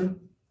departure,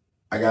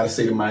 I gotta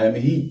say the Miami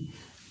Heat.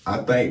 I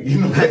think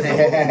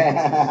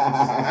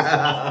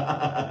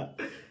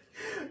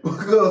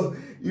because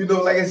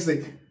like I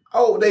said,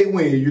 they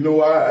win.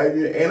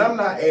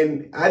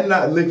 I'm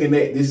not looking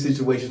at this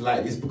situation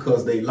like this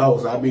because they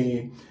lost. I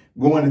mean,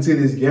 going into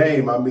this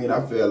game, I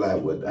feel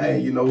like, well,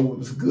 dang,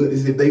 it's good.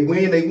 If they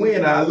win, they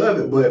win. I love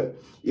it. But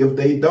if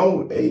they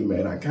don't, hey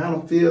man, I kind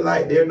of feel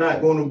like they're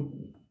not going to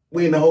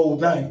win the whole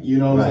thing. You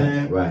know what I'm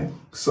saying? Right.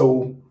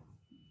 So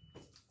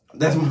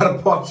that's my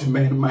departure,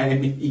 man.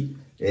 Miami Heat.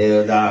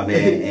 Hell nah,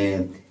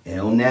 man. and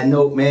on that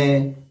note,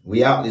 man,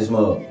 we out this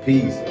mug.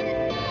 Peace.